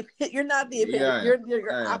 You're not the epitome.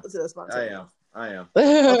 You're opposite of spontaneous. I am.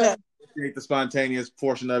 Okay. Take the spontaneous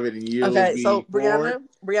portion of it, and you. Okay, so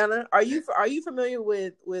Brianna, are you familiar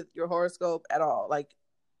with your horoscope at all? Like,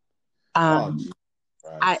 I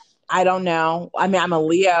don't know. I mean, I'm a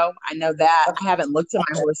Leo. I know that. I haven't looked at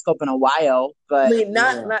my horoscope in a while, but I mean,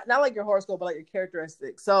 not like your horoscope, but like your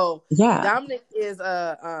characteristics. So yeah, Dominic is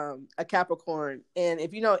a Capricorn, and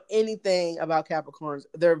if you know anything about Capricorns,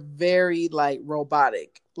 they're very like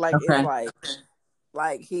robotic. Like it's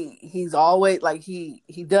like he's always like he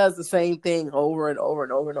does the same thing over and over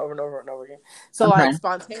and over and over and over and over again. So like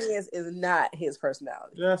spontaneous is not his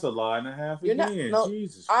personality. That's a lie and a half. You're again. not. No,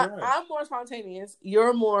 Jesus Christ. I'm more spontaneous.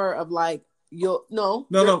 You're more of like you're more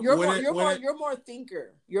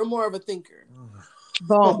thinker. You're more of a thinker.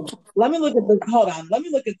 Boom. Let me look at this. Hold on. Let me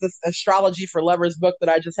look at this Astrology for Lovers book that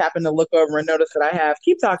I just happened to look over and notice that I have.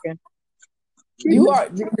 Keep talking.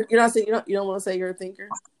 You're not saying you don't want to say you're a thinker.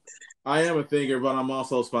 I am a thinker, but I'm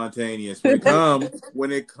also spontaneous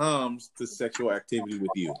when it comes to sexual activity with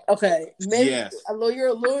you. Okay, maybe you're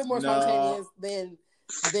a little bit more spontaneous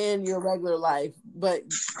than your regular life, but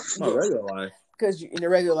my regular life, because in your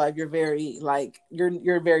regular life you're very like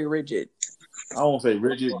you're very rigid. I won't say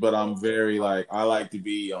rigid, but I'm very like I like to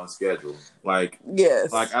be on schedule. Like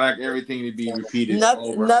like I like everything to be repeated.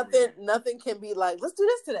 Nothing can be like, let's do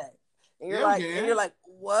this today, and you're like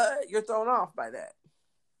what? You're thrown off by that.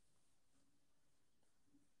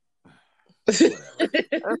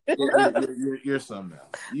 You're something else.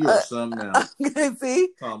 You are something else. See,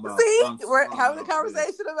 we're having a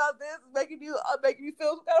conversation about this, making you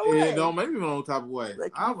feel some kind of way. It don't make me feel no type of way.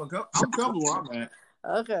 Like, I'm comfortable where I'm at.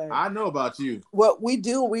 Okay, I know about you. What we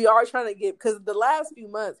do, we are trying to get, because the last few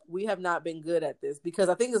months we have not been good at this, because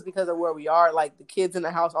I think it's because of where we are. Like the kids in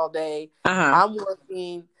the house all day. I'm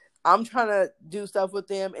working. I'm trying to do stuff with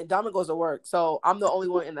them, and Dominic goes to work, so I'm the only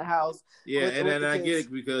one in the house. Yeah, and then I get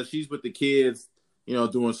it because she's with the kids,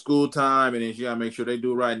 during school time, and then she gotta make sure they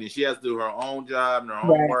do right, and then she has to do her own job and her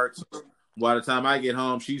own work. So by the time I get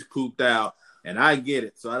home, she's pooped out, and I get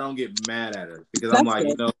it, so I don't get mad at her because I'm like,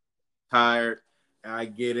 tired, and I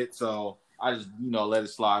get it, so I just let it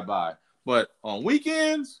slide by. But on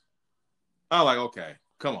weekends, I'm like, okay,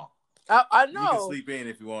 come on. I know. You can sleep in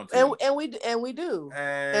if you want to. And we do. And we don't.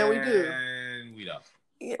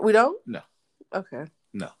 We don't? No. Okay.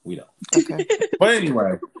 No, we don't. Okay. But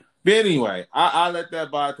anyway, I let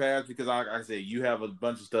that bypass because like I say, you have a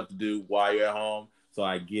bunch of stuff to do while you're at home. So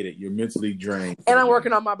I get it. You're mentally drained. And I'm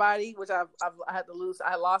working on my body, which I had to lose.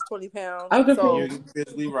 I lost 20 pounds. So you're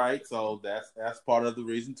physically right. So that's part of the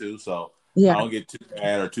reason too. So Yeah. I don't get too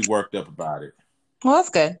mad or too worked up about it. Well, that's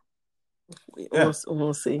good. Yeah.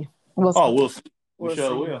 We'll see. We'll Oh, see. we'll see. We We'll sure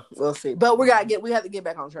see. will. We'll see. But we have to get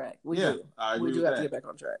back on track. We Yeah, do. I We agree do with have to that. get back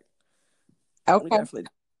on track. We Okay. definitely do.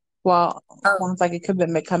 Well, sounds like a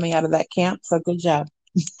commitment coming out of that camp. So good job.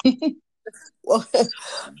 Well,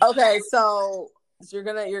 okay, so you're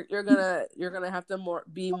gonna have to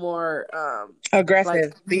be more like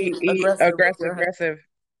Aggressive. Be aggressive with aggressive.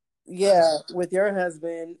 with your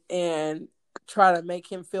husband and try to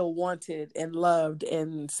make him feel wanted and loved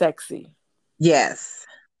and sexy. Yes.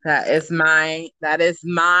 That is my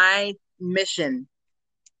mission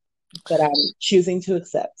that I'm choosing to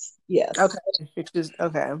accept. Yes. Okay.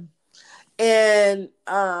 And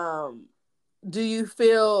do you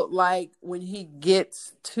feel like when he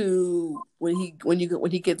gets home,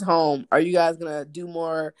 are you guys gonna do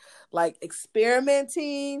more like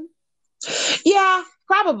experimenting? Yeah,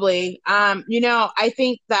 probably. I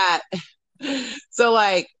think that so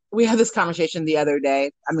like we had this conversation the other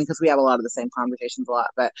day. I mean, because we have a lot of the same conversations a lot,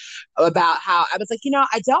 but about how I was like,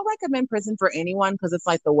 I don't recommend prison for anyone because it's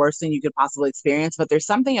like the worst thing you could possibly experience. But there's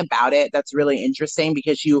something about it that's really interesting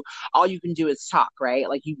because all you can do is talk, right?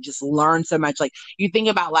 Like you just learn so much. Like you think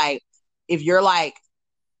about like if you're like,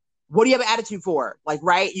 what do you have an attitude for? Like,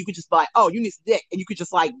 right? You could just be like, oh, you need some dick. And you could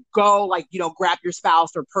just like go, like, grab your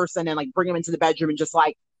spouse or person and like bring them into the bedroom and just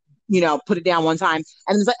like, put it down one time.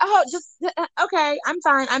 And it's like, oh, just, okay, I'm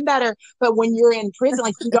fine. I'm better. But when you're in prison,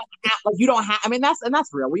 like, you don't have, I mean, that's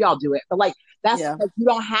real. We all do it. But like, Yeah. like, you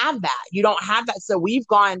don't have that. You don't have that. So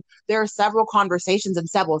there are several conversations and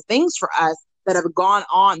several things for us that have gone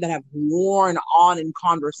on, that have worn on in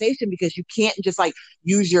conversation because you can't just like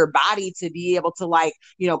use your body to be able to like,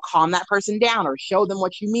 calm that person down or show them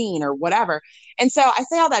what you mean or whatever. And so I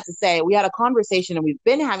say all that to say we had a conversation and we've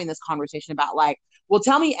been having this conversation about like, well,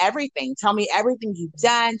 tell me everything. Tell me everything you've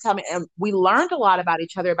done. Tell me. And we learned a lot about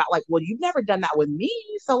each other about like, well, you've never done that with me.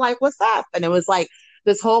 So like, what's up? And it was like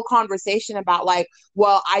this whole conversation about like,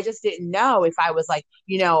 well, I just didn't know if I was like,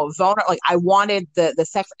 vulnerable. Like I wanted the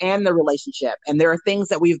sex and the relationship. And there are things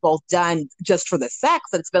that we've both done just for the sex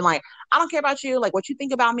that it's been like, I don't care about you. Like what you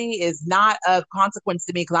think about me is not of consequence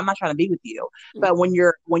to me because I'm not trying to be with you. Mm-hmm. But when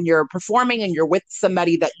you're performing and you're with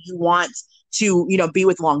somebody that you want to, be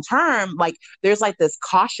with long term, like there's like this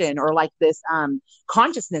caution or like this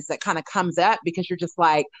consciousness that kind of comes up because you're just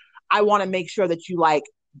like, I want to make sure that you like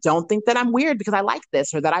don't think that I'm weird because I like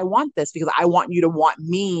this or that I want this because I want you to want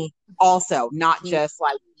me also, not just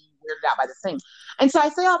like weirded out by the thing. And so I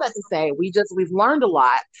say all that to say we've learned a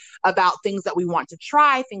lot about things that we want to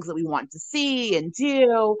try, things that we want to see and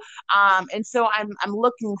do. And so I'm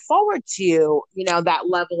looking forward to, that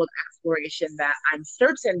level of exploration that I'm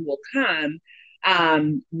certain will come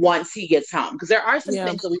once he gets home. Because there are some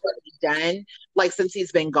things that we've already done, like since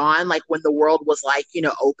he's been gone, like when the world was like,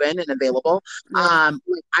 open and available. Like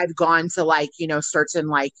I've gone to like, certain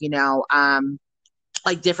like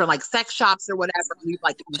different like sex shops or whatever. We've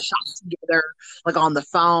like shopped together like on the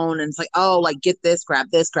phone and it's like, oh, like get this, grab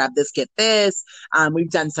this, get this. We've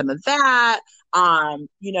done some of that.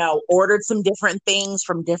 Ordered some different things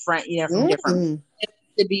from different, different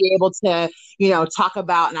to be able to, talk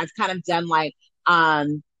about. And I've kind of done like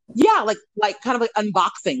like kind of like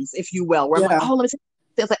unboxings, if you will, where I'm like, oh, let me see.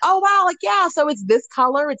 It's like, oh wow, like yeah, so it's this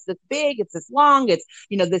color, it's this big, it's this long, it's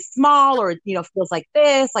this small, or feels like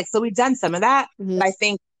this. Like so we've done some of that. Mm-hmm. But I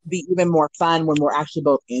think be even more fun when we're actually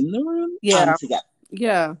both in the room together.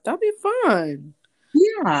 Yeah, that'd be fun.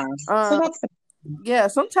 Yeah. So that's yeah,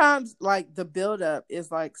 sometimes like the build up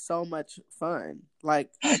is like so much fun.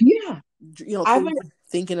 Like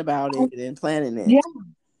thinking about it and planning it. Yeah.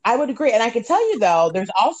 I would agree. And I can tell you though, there's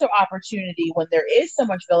also opportunity when there is so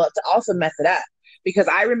much build up to also mess it up. Because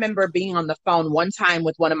I remember being on the phone one time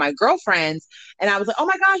with one of my girlfriends and I was like, oh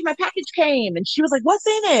my gosh, my package came. And she was like, what's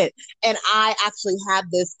in it? And I actually had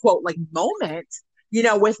this quote, like moment,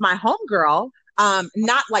 with my homegirl,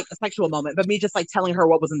 not like a sexual moment, but me just like telling her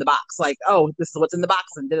what was in the box. Like, oh, this is what's in the box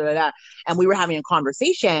and da-da-da. And we were having a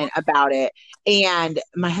conversation about it. And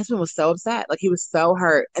my husband was so upset. Like he was so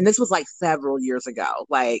hurt. And this was like several years ago.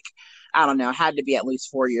 Like, I don't know, it had to be at least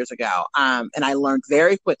 4 years ago. And I learned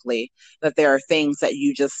very quickly that there are things that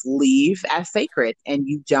you just leave as sacred and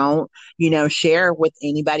you don't, share with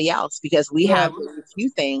anybody else because we have a few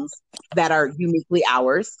things that are uniquely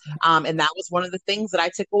ours. And that was one of the things that I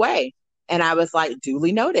took away. And I was like,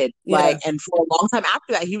 duly noted. Yeah. Like, and for a long time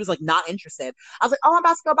after that, he was like not interested. I was like, oh, I'm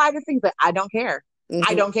about to go buy this thing, but I don't care. Mm-hmm.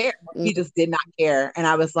 I don't care. Mm-hmm. He just did not care. And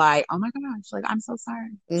I was like, oh my gosh, like, I'm so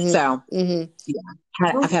sorry. Mm-hmm. So yeah,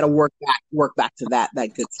 I've had to work back to that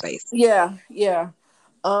good space. Yeah. Yeah.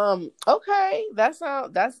 Okay. That's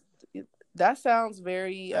That sounds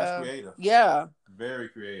very That's creative. Yeah. Very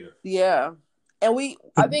creative. Yeah. And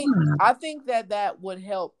I think that would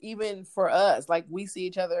help even for us. Like, we see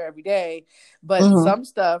each other every day, but some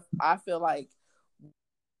stuff I feel like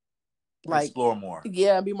explore more.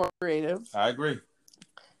 Yeah, be more creative. I agree.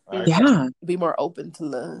 Be more open to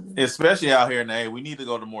learn. Especially out here in the A, we need to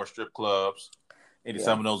go to more strip clubs. Eat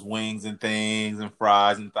some of those wings and things and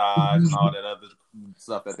fries and thighs and all that other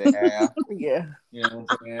stuff that they have. Yeah. You know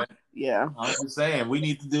what I'm saying? Yeah. I'm just saying we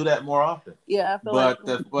need to do that more often. Yeah, I feel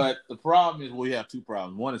but the problem is we have two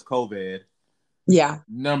problems. One is COVID. Yeah.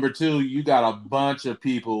 Number two, you got a bunch of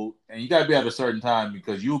people and you gotta be at a certain time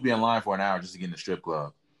because you'll be in line for an hour just to get in the strip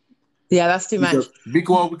club. Yeah, that's too much.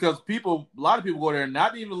 Because a lot of people go there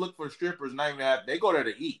not even to look for strippers, they go there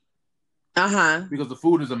to eat. Because the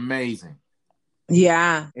food is amazing.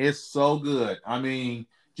 Yeah. It's so good. I mean,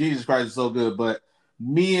 Jesus Christ is so good. But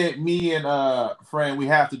me and friend, we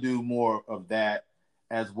have to do more of that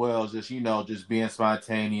as well. Just being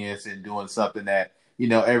spontaneous and doing something that,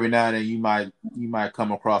 every now and then you might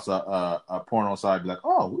come across a porno site and be like,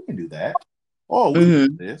 oh, we can do that. Oh, we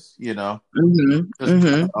can do this, just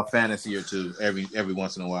a fantasy or two every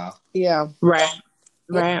once in a while. Yeah. Right.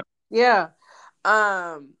 Yeah.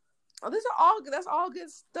 That's all good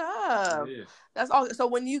stuff. That's all. So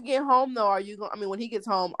when you get home though, when he gets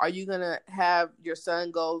home, are you gonna have your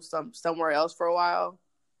son go somewhere else for a while?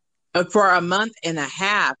 For a month and a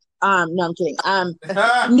half. No, I'm kidding.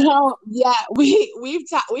 No, yeah, we've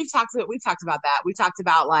talked about that. We talked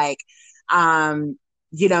about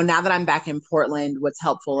now that I'm back in Portland, what's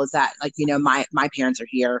helpful is that my parents are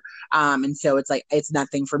here. And so it's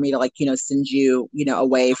nothing for me to send you,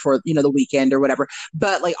 away for, the weekend or whatever,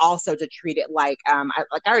 but also to treat it I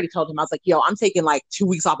already told him, I was like, yo, I'm taking 2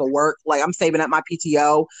 weeks off of work. I'm saving up my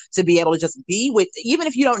PTO to be able to just be with, even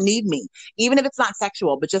if you don't need me, even if it's not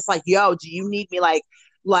sexual, but just yo, do you need me?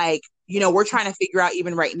 We're trying to figure out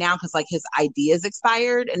even right now because his ID is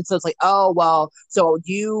expired. And so it's oh, well, so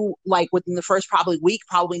you within the first probably week,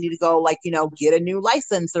 probably need to go get a new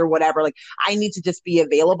license or whatever. I need to just be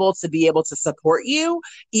available to be able to support you,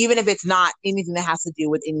 even if it's not anything that has to do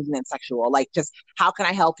with anything that's sexual. Just how can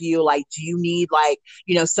I help you? Do you need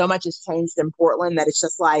so much has changed in Portland that it's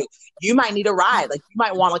just you might need a ride. You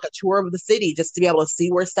might want a tour of the city just to be able to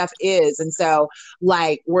see where stuff is. And so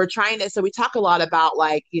we're trying to, so we talk a lot about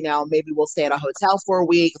maybe we'll stay at a hotel for a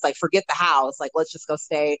week. It's forget the house. Let's just go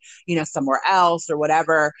stay, somewhere else or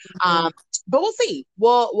whatever. But we'll see.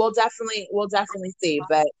 We'll definitely see.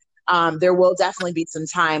 But there will definitely be some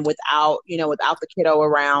time without the kiddo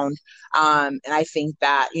around. And I think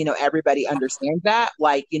that, everybody understands that.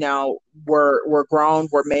 We're grown,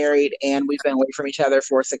 we're married, and we've been away from each other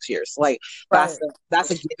for 6 years. That's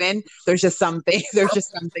a given. There's just some things that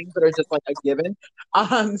are just a given.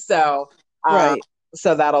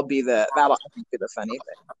 So that'll be the funny thing.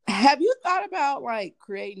 Have you thought about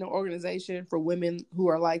creating an organization for women who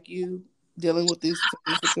are like you dealing with these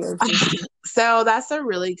situations? So that's a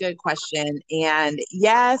really good question. And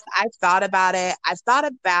yes, I've thought about it. I've thought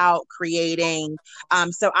about creating,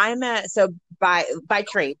 so by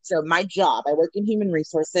trade, so my job, I work in human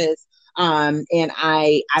resources. And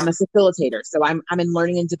I'm a facilitator. So I'm in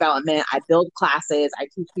learning and development. I build classes. I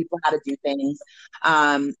teach people how to do things.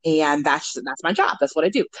 And that's my job. That's what I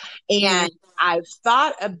do. And I've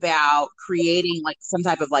thought about creating some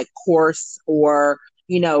type of course or,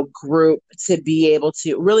 group to be able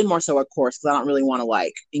to really more so a course. Cause I don't really want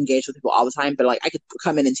to engage with people all the time, but I could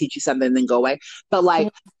come in and teach you something and then go away. But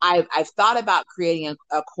I've thought about creating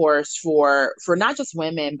a course for not just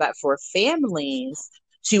women, but for families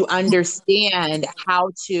to understand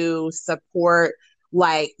how to support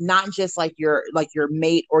not just your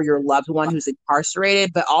mate or your loved one who's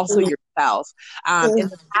incarcerated, but also yourself.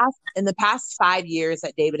 In the past 5 years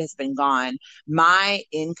that David has been gone, my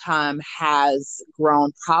income has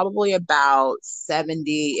grown probably about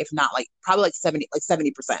 70, if not probably 70%.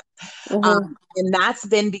 And that's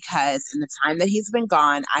been because in the time that he's been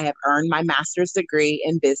gone, I have earned my master's degree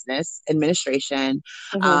in business administration.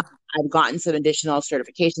 I've gotten some additional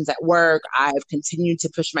certifications at work. I've continued to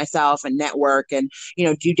push myself and network and,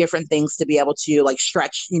 do different things to be able to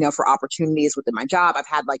stretch, for opportunities within my job. I've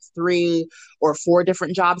had 3 or 4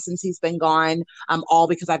 different jobs since he's been gone, all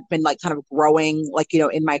because I've been kind of growing,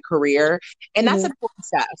 in my career. And that's important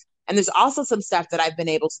stuff. And there's also some stuff that I've been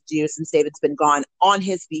able to do since David's been gone on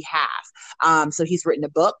his behalf. So he's written a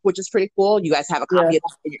book, which is pretty cool. You guys have a copy of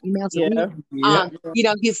that in your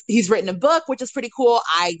emails. He's written a book, which is pretty cool.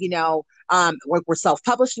 We're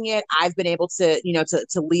self-publishing it. I've been able to,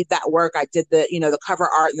 to lead that work. I did the cover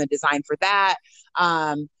art and the design for that.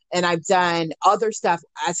 and I've done other stuff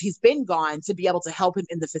as he's been gone to be able to help him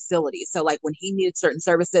in the facility. So like when he needed certain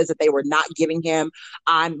services that they were not giving him,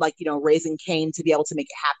 I'm like, raising Cain to be able to make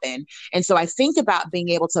it happen. And so I think about being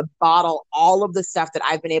able to bottle all of the stuff that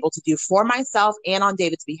I've been able to do for myself and on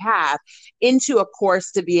David's behalf into a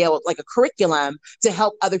course to be able, like a curriculum to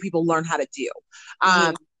help other people learn how to do.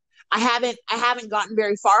 I haven't gotten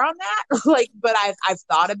very far on that, but I've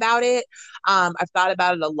thought about it. I've thought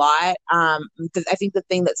about it a lot. I think the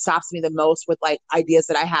thing that stops me the most with like ideas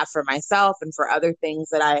that I have for myself and for other things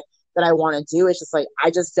that I want to do is just like,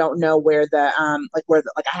 I just don't know where I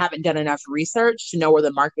haven't done enough research to know where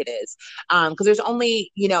the market is. Cause there's only,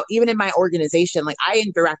 even in my organization, like I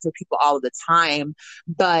interact with people all of the time,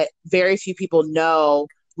 but very few people know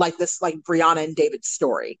like this, like Brianna and David's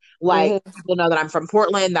story. Like people know that I'm from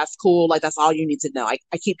Portland. That's cool. Like that's all you need to know.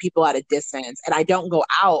 I keep people at a distance and I don't go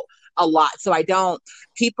out a lot. So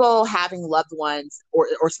people having loved ones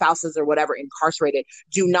or spouses or whatever incarcerated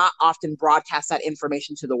do not often broadcast that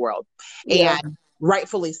information to the world. Yeah. And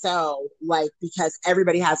rightfully so, like, because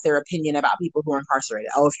everybody has their opinion about people who are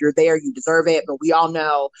incarcerated. Oh, if you're there, you deserve it. But we all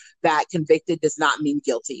know that convicted does not mean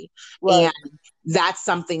guilty. Right. And that's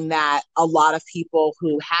something that a lot of people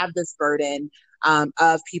who have this burden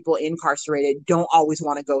of people incarcerated don't always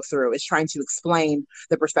want to go through, is trying to explain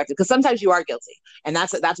the perspective. Because sometimes you are guilty, and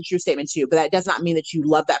that's a true statement too. But that does not mean that you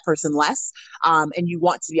love that person less, and you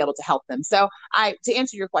want to be able to help them. So to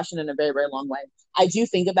answer your question in a very, very long way, I do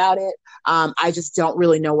think about it. I just don't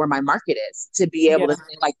really know where my market is to be able to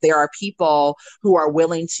say, like, there are people who are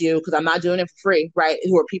willing to, because I'm not doing it for free, right?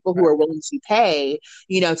 Who are people who are willing to pay,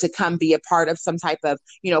 to come be a part of some type of,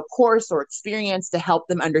 course or experience to help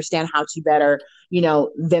them understand how to better,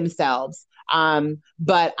 themselves.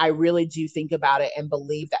 But I really do think about it and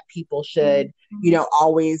believe that people should,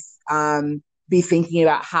 always be thinking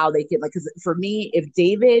about how they can, like, because for me, if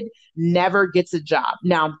David never gets a job,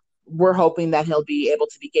 now we're hoping that he'll be able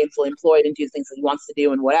to be gainfully employed and do things that he wants to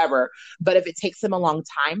do and whatever. But if it takes him a long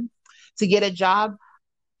time to get a job,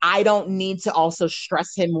 I don't need to also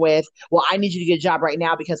stress him with, well, I need you to get a job right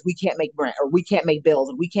now because we can't make rent or we can't make bills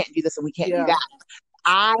and we can't do this and we can't do that.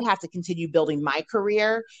 I have to continue building my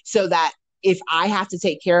career so that if I have to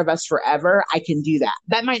take care of us forever, I can do that.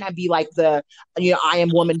 That might not be like the, I am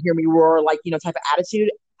woman, hear me roar, like, type of attitude.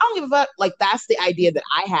 I don't give a fuck. Like, that's the idea that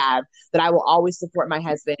I have, that I will always support my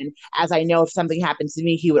husband, as I know if something happens to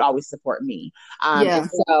me, he would always support me. And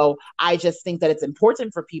so I just think that it's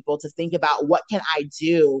important for people to think about, what can I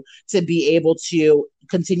do to be able to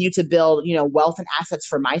continue to build, wealth and assets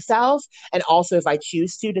for myself. And also, if I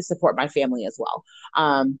choose to support my family as well.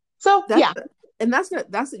 And that's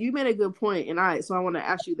you made a good point. And I want to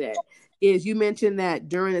ask you that, is you mentioned that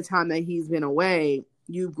during the time that he's been away,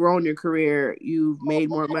 you've grown your career, you've made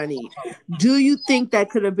more money. Do you think that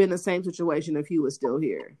could have been the same situation if he was still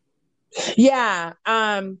here? Yeah.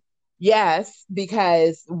 Yes,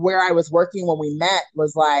 because where I was working when we met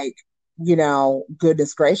was like,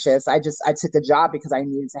 goodness gracious. I took a job because I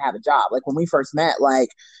needed to have a job. Like when we first met, like,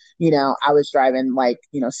 I was driving like,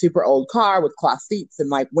 super old car with cloth seats and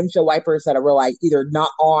like windshield wipers that were like either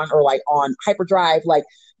not on or like on hyperdrive. Like,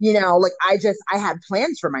 like I had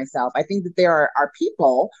plans for myself. I think that there are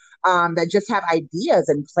people that just have ideas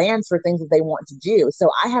and plans for things that they want to do.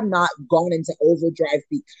 So I have not gone into overdrive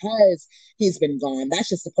because he's been gone. That's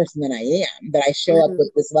just the person that I am, that I show up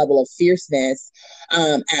with this level of fierceness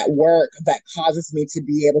at work that causes me to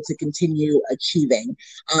be able to continue achieving.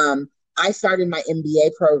 I started my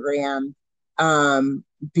MBA program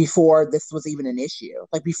before this was even an issue,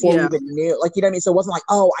 like before we even knew, like, you know what I mean? So it wasn't like,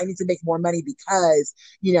 oh, I need to make more money because,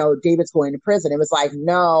 David's going to prison. It was like,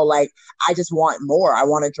 no, like, I just want more. I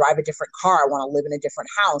want to drive a different car. I want to live in a different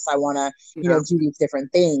house. I want to, do these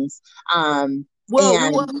different things.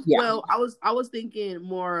 Well, I was thinking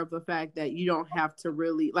more of the fact that you don't have to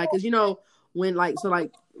really, like, because,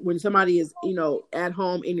 when somebody is, at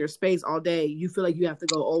home in your space all day, you feel like you have to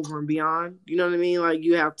go over and beyond. You know what I mean? Like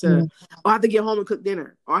you have to, I have to get home and cook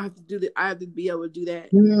dinner, or I have to do that. I have to be able to do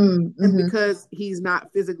that. And because he's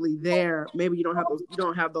not physically there, maybe you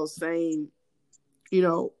don't have those same,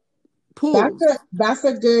 pulls. That's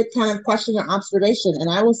a good kind of question or observation. And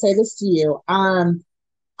I will say this to you.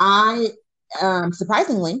 I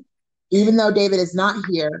surprisingly, even though David is not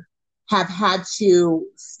here, have had to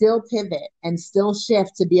still pivot and still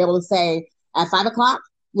shift to be able to say at 5 o'clock,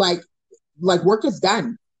 like work is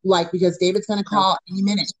done, like, because David's going to call any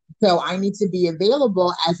minute. So I need to be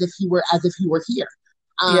available as if he were here.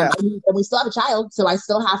 Yeah. And we still have a child, so I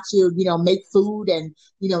still have to, make food and,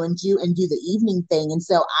 and do the evening thing. And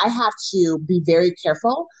so I have to be very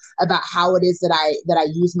careful about how it is that I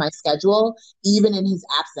use my schedule, even in his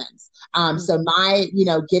absence. So my,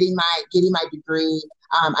 getting my degree,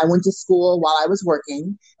 I went to school while I was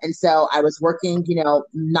working. And so I was working,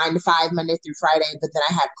 9 to 5, Monday through Friday, but then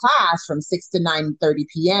I had class from 6 to 9:30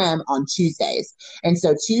 p.m. on Tuesdays. And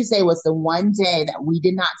so Tuesday was the one day that we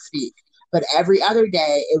did not speak. But every other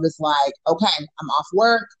day, it was like, okay, I'm off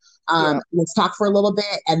work. Let's talk for a little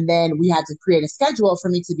bit. And then we had to create a schedule for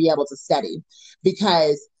me to be able to study,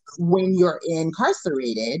 because when you're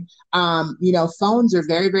incarcerated, phones are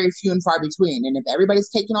very, very few and far between. And if everybody's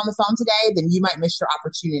taking on the phone today, then you might miss your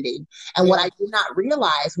opportunity. And what I did not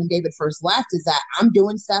realize when David first left is that I'm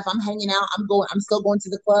doing stuff, I'm hanging out, I'm still going to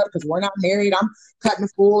the club because we're not married, I'm cutting a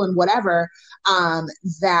fool and whatever. When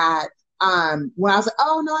I was like,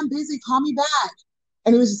 oh no, I'm busy, call me back.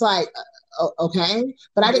 And it was just like, okay.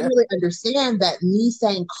 But I didn't really understand that me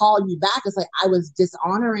saying call you back is like I was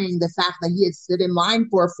dishonoring the fact that he had stood in line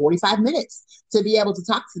for 45 minutes to be able to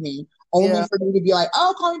talk to me, only for me to be like,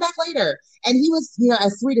 oh, call me back later. And he was,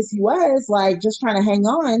 as sweet as he was, like just trying to hang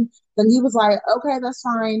on, then he was like, okay, that's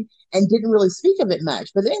fine, and didn't really speak of it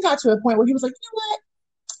much. But then it got to a point where he was like, you know what?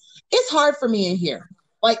 It's hard for me in here.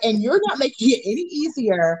 Like, and you're not making it any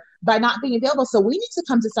easier by not being available. So we need to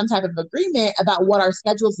come to some type of agreement about what our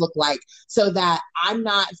schedules look like, so that I'm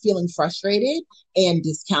not feeling frustrated and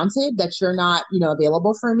discounted that you're not,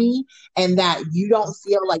 available for me, and that you don't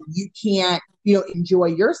feel like you can't, enjoy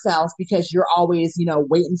yourself because you're always,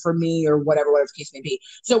 waiting for me or whatever the case may be.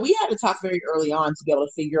 So we had to talk very early on to be able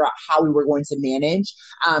to figure out how we were going to manage.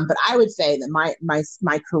 But I would say that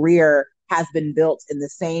my career has been built in the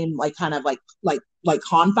same kind of like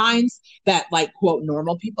confines that like quote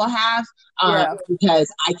normal people have,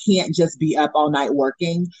 because I can't just be up all night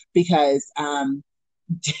working because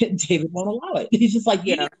David won't allow it. He's just like,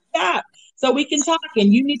 you need to stop so we can talk,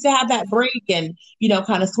 and you need to have that break, and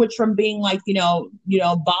kind of switch from being like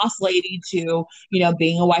boss lady to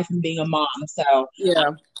being a wife and being a mom. So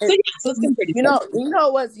so it's been pretty I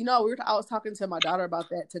was talking to my daughter about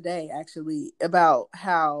that today, actually, about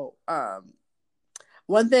how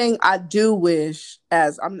one thing I do wish,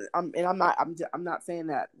 as I'm not saying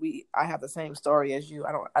that I have the same story as you.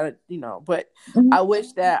 But I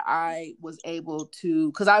wish that I was able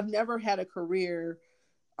to, because I've never had a career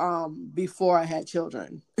before I had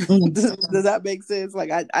children. Does that make sense? Like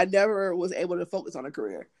I never was able to focus on a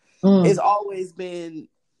career. It's always been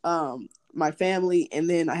my family, and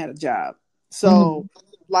then I had a job. So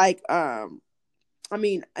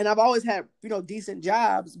and I've always had, decent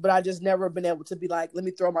jobs, but I just never been able to be like, let me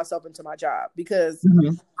throw myself into my job, because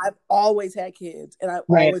I've always had kids and I've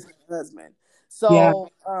always had a husband. So,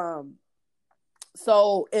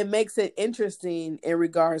 so it makes it interesting in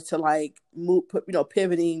regards to like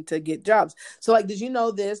pivoting to get jobs. So like, did you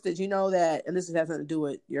know this? Did you know that? And this has nothing to do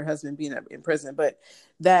with your husband being in prison, but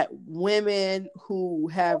that women who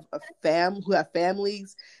have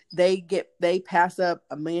families, they pass up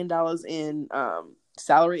 $1 million in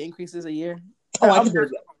salary increases a year. Oh, I can believe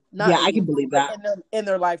that. I can believe that in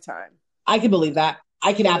their lifetime. I can believe that.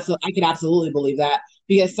 I could absolutely believe that,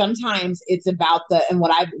 because sometimes it's about and what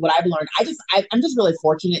I've learned. I'm just really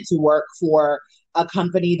fortunate to work for a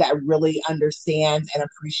company that really understands and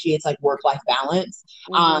appreciates like work-life balance.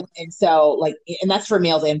 And so and that's for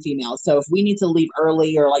males and females. So if we need to leave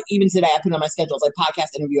early, or like even today, I put on my schedule, it's like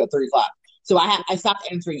podcast interview at 3:00. So I stopped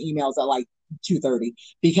answering emails at like 2:30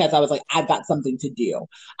 because I was like, I've got something to do.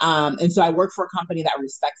 And so I work for a company that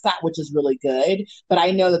respects that, which is really good. But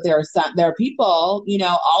I know that there are people,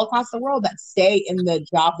 all across the world that stay in the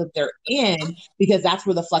job that they're in because that's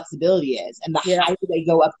where the flexibility is. And the higher they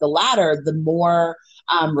go up the ladder, the more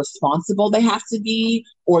responsible they have to be,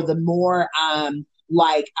 or the more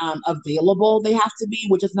available they have to be,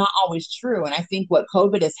 which is not always true. And I think what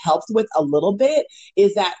COVID has helped with a little bit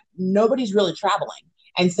is that nobody's really traveling.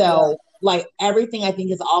 And so like everything I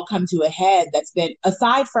think has all come to a head that's been,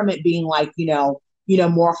 aside from it being like,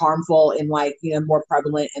 more harmful and like, more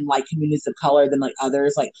prevalent in like communities of color than like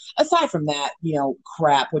others. Like aside from that,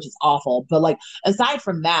 crap, which is awful. But like, aside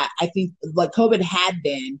from that, I think like COVID had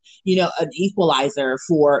been, an equalizer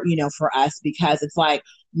for, for us, because it's like,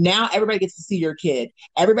 now everybody gets to see your kid.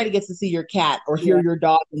 Everybody gets to see your cat or hear your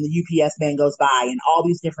dog when the UPS man goes by, and all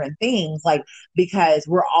these different things, like, because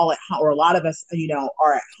we're all at home, or a lot of us,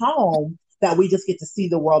 are at home, that we just get to see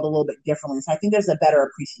the world a little bit differently. So I think there's a better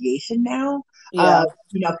appreciation now of,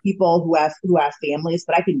 people who have families,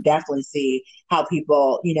 but I can definitely see how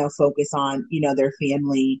people, focus on, their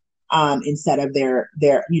family instead of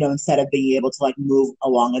instead of being able to like move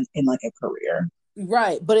along in like a career.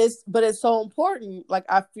 Right, but it's so important. Like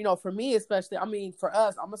for me especially, I mean, for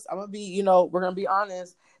us, I'm gonna be, we're gonna be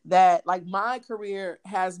honest that like my career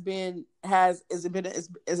is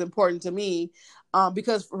important to me,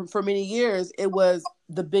 because for many years it was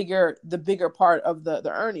the bigger part of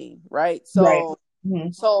the earning, right? Right. So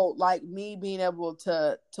Mm-hmm. so like me being able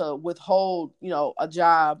to withhold, a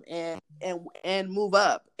job and move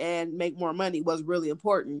up and make more money was really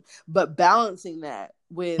important. But balancing that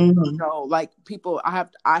with, like people, I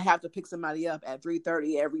have to pick somebody up at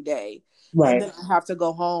 3:30 every day, Right. and then I have to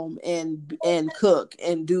go home and cook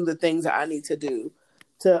and do the things that I need to do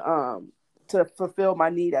to fulfill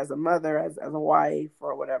my need as a mother, as a wife,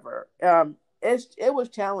 or whatever. It was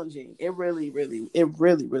challenging. It really, really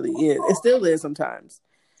is. It still is sometimes.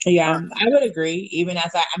 Yeah, I would agree. Even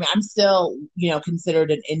as I mean, I'm still,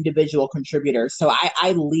 considered an individual contributor. So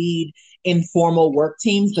I lead informal work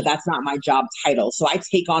teams, but that's not my job title. So I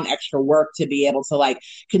take on extra work to be able to like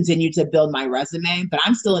continue to build my resume, but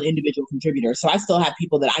I'm still an individual contributor. So I still have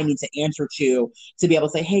people that I need to answer to be able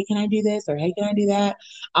to say, hey, can I do this? Or hey, can I do that?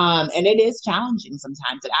 And it is challenging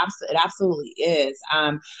sometimes. It absolutely is.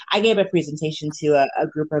 I gave a presentation to a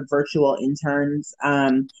group of virtual interns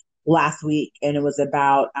last week, and it was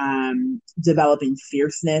about developing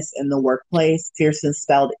fierceness in the workplace. Fierceness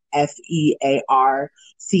spelled FEARCENESS,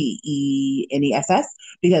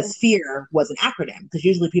 because fear was an acronym. Because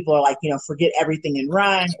usually people are like, forget everything and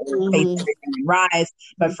run, or face everything and rise.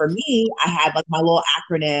 But for me, I had like my little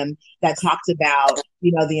acronym that talked about,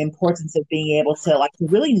 the importance of being able to like to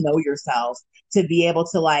really know yourself, to be able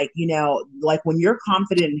to like, like when you're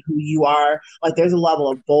confident in who you are, like there's a level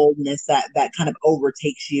of boldness that kind of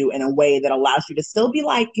overtakes you in a way that allows you to still be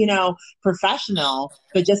like, professional,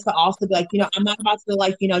 but just to also be like, I'm not about to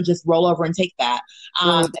like, just roll over and take that.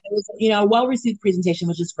 And it was, a well-received presentation,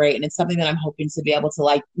 which is great. And it's something that I'm hoping to be able to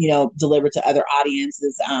like, deliver to other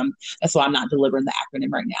audiences. That's why I'm not delivering the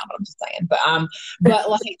acronym right now, but I'm just saying, but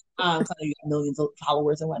like, so you got millions of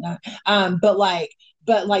followers and whatnot. But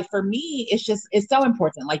like for me, it's so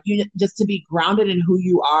important. Like you just to be grounded in who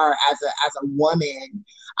you are as a woman,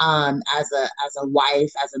 as a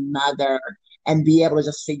wife, as a mother, and be able to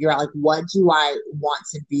just figure out like, what do I want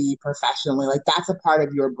to be professionally? Like that's a part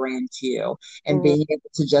of your brand too. And being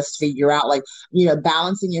able to just figure out like,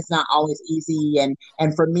 balancing is not always easy.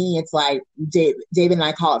 And for me, it's like David and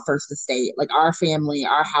I call it first estate. Like our family,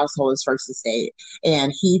 our household is first estate.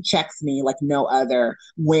 And he checks me like no other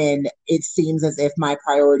when it seems as if my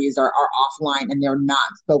priorities are offline and they're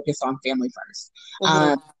not focused on family first.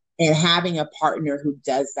 And having a partner who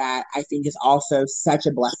does that, I think, is also such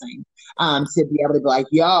a blessing. To be able to be like,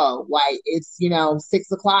 yo, like it's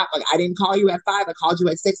 6 o'clock. Like I didn't call you at 5. I called you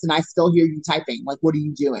at 6, and I still hear you typing. Like, what are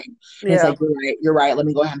you doing? And it's like, you're right. Let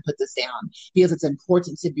me go ahead and put this down, because it's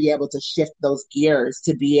important to be able to shift those gears,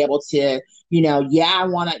 to be able to, I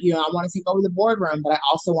want to take over the boardroom, but I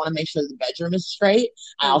also want to make sure the bedroom is straight.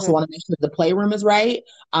 I also want to make sure the playroom is right.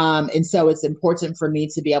 And so it's important for me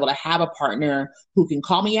to be able to have a partner who can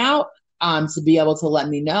call me out, to be able to let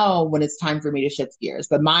me know when it's time for me to shift gears.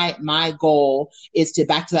 But my goal is to,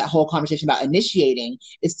 back to that whole conversation about initiating,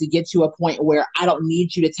 is to get to a point where I don't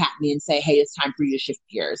need you to tap me and say, hey, it's time for you to shift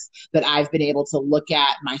gears. That I've been able to look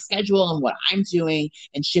at my schedule and what I'm doing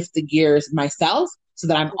and shift the gears myself, so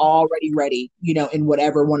that I'm already ready, in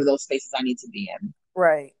whatever one of those spaces I need to be in.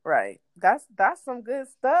 Right. That's some good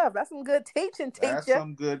stuff. That's some good teaching, teacher. That's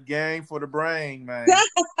some good game for the brain, man.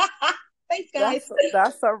 Thanks, guys.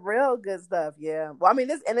 That's some real good stuff. Yeah. Well, I mean,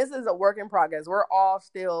 this is a work in progress. We're all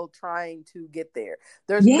still trying to get there.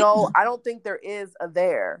 There's I don't think there is a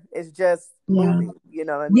there. It's just moving. You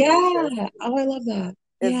know what I mean? Yeah. I love that.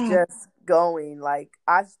 It's just going. Like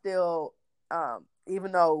I still,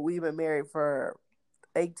 even though we've been married for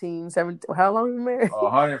 18, 17, how long have we been married?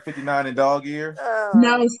 159 in dog years.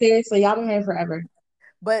 No, seriously, y'all been married forever.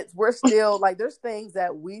 But we're still like, there's things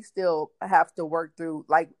that we still have to work through.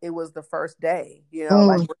 Like it was the first day,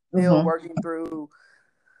 like we're still working through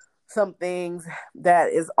some things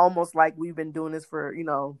that is almost like we've been doing this for,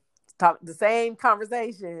 the same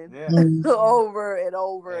conversation over and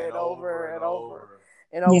over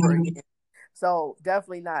again. So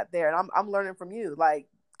definitely not there. And I'm learning from you, like,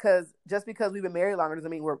 because just because we've been married longer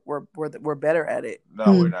doesn't mean we're better at it.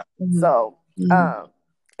 No, we're not. So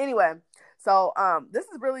anyway. So this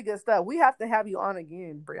is really good stuff. We have to have you on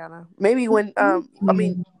again, Brianna. Maybe when I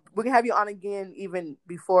mean, we can have you on again even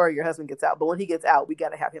before your husband gets out. But when he gets out, we got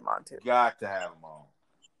to have him on too. Got to have him on.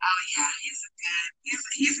 Oh yeah, he's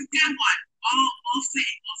a good one. We'll see if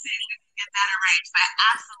we can get that arranged. But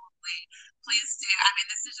absolutely, please do. I mean,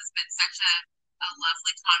 this has just been such a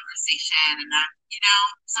lovely conversation, and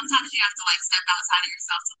sometimes you have to like step outside of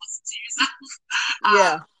yourself to listen to yourself.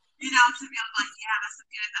 Yeah. To be able to like, yeah, that's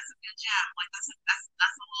a good gem. Like that's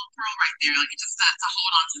a little pearl right there. Like just to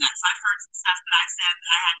hold on to that. So I've heard some stuff that I said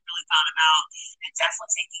that I hadn't really thought about, and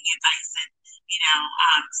definitely taking advice and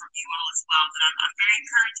from you all as well. And I'm very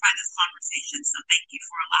encouraged by this conversation. So thank you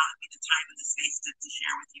for allowing me the time and the space to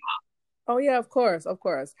share with you all. Oh yeah, of course, of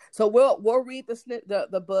course. So we'll read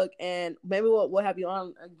the book, and maybe we'll have you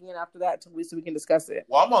on again after that so we can discuss it.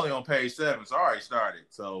 Well, I'm only on page 7, so I already started.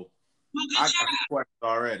 So I got questions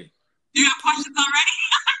already. You have questions already?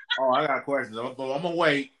 Oh, I got questions. But I'm gonna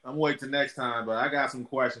wait. I'm gonna wait till next time. But I got some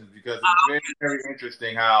questions because it's very, very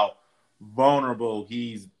interesting how vulnerable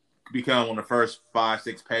he's become on the first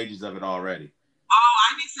 5-6 pages of it already. Oh,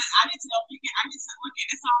 I need to know if you can. I need to look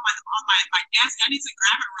at it's on my desk. I need to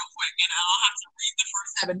grab it real quick, and I'll have to read the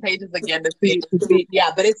first 7 pages again to see.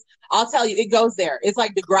 Yeah, but I'll tell you, it goes there. It's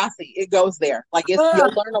like Degrassi. It goes there. Like you'll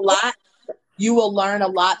learn a lot. You will learn a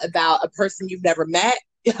lot about a person you've never met,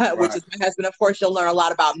 which is my husband. Of course, you'll learn a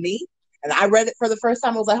lot about me. And I read it for the first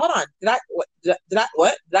time. I was like, hold on, did I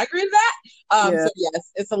agree to that? So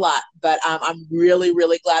yes, it's a lot, but I'm really,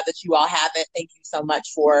 really glad that you all have it. Thank you so much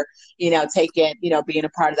for, taking, being a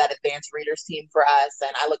part of that advanced readers team for us.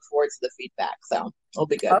 And I look forward to the feedback. So it'll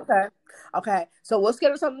be good. Okay. So we'll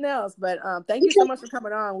schedule something else, but thank you so much for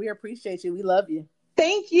coming on. We appreciate you. We love you.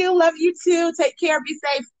 Thank you. Love you too. Take care. Be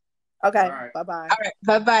safe. Okay. Right. Bye-bye. All right.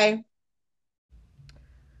 Bye-bye.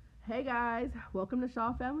 Hey guys, welcome to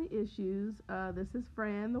Shaw Family Issues. This is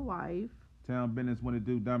Fran, the wife. Town business, what it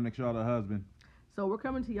do, Dominic Shaw, the husband. So we're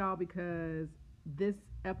coming to y'all because this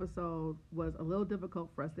episode was a little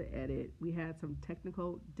difficult for us to edit. We had some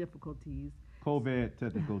technical difficulties. COVID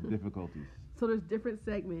technical difficulties. So there's different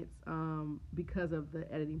segments because of the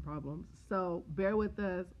editing problems. So bear with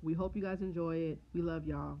us. We hope you guys enjoy it. We love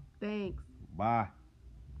y'all. Thanks. Bye.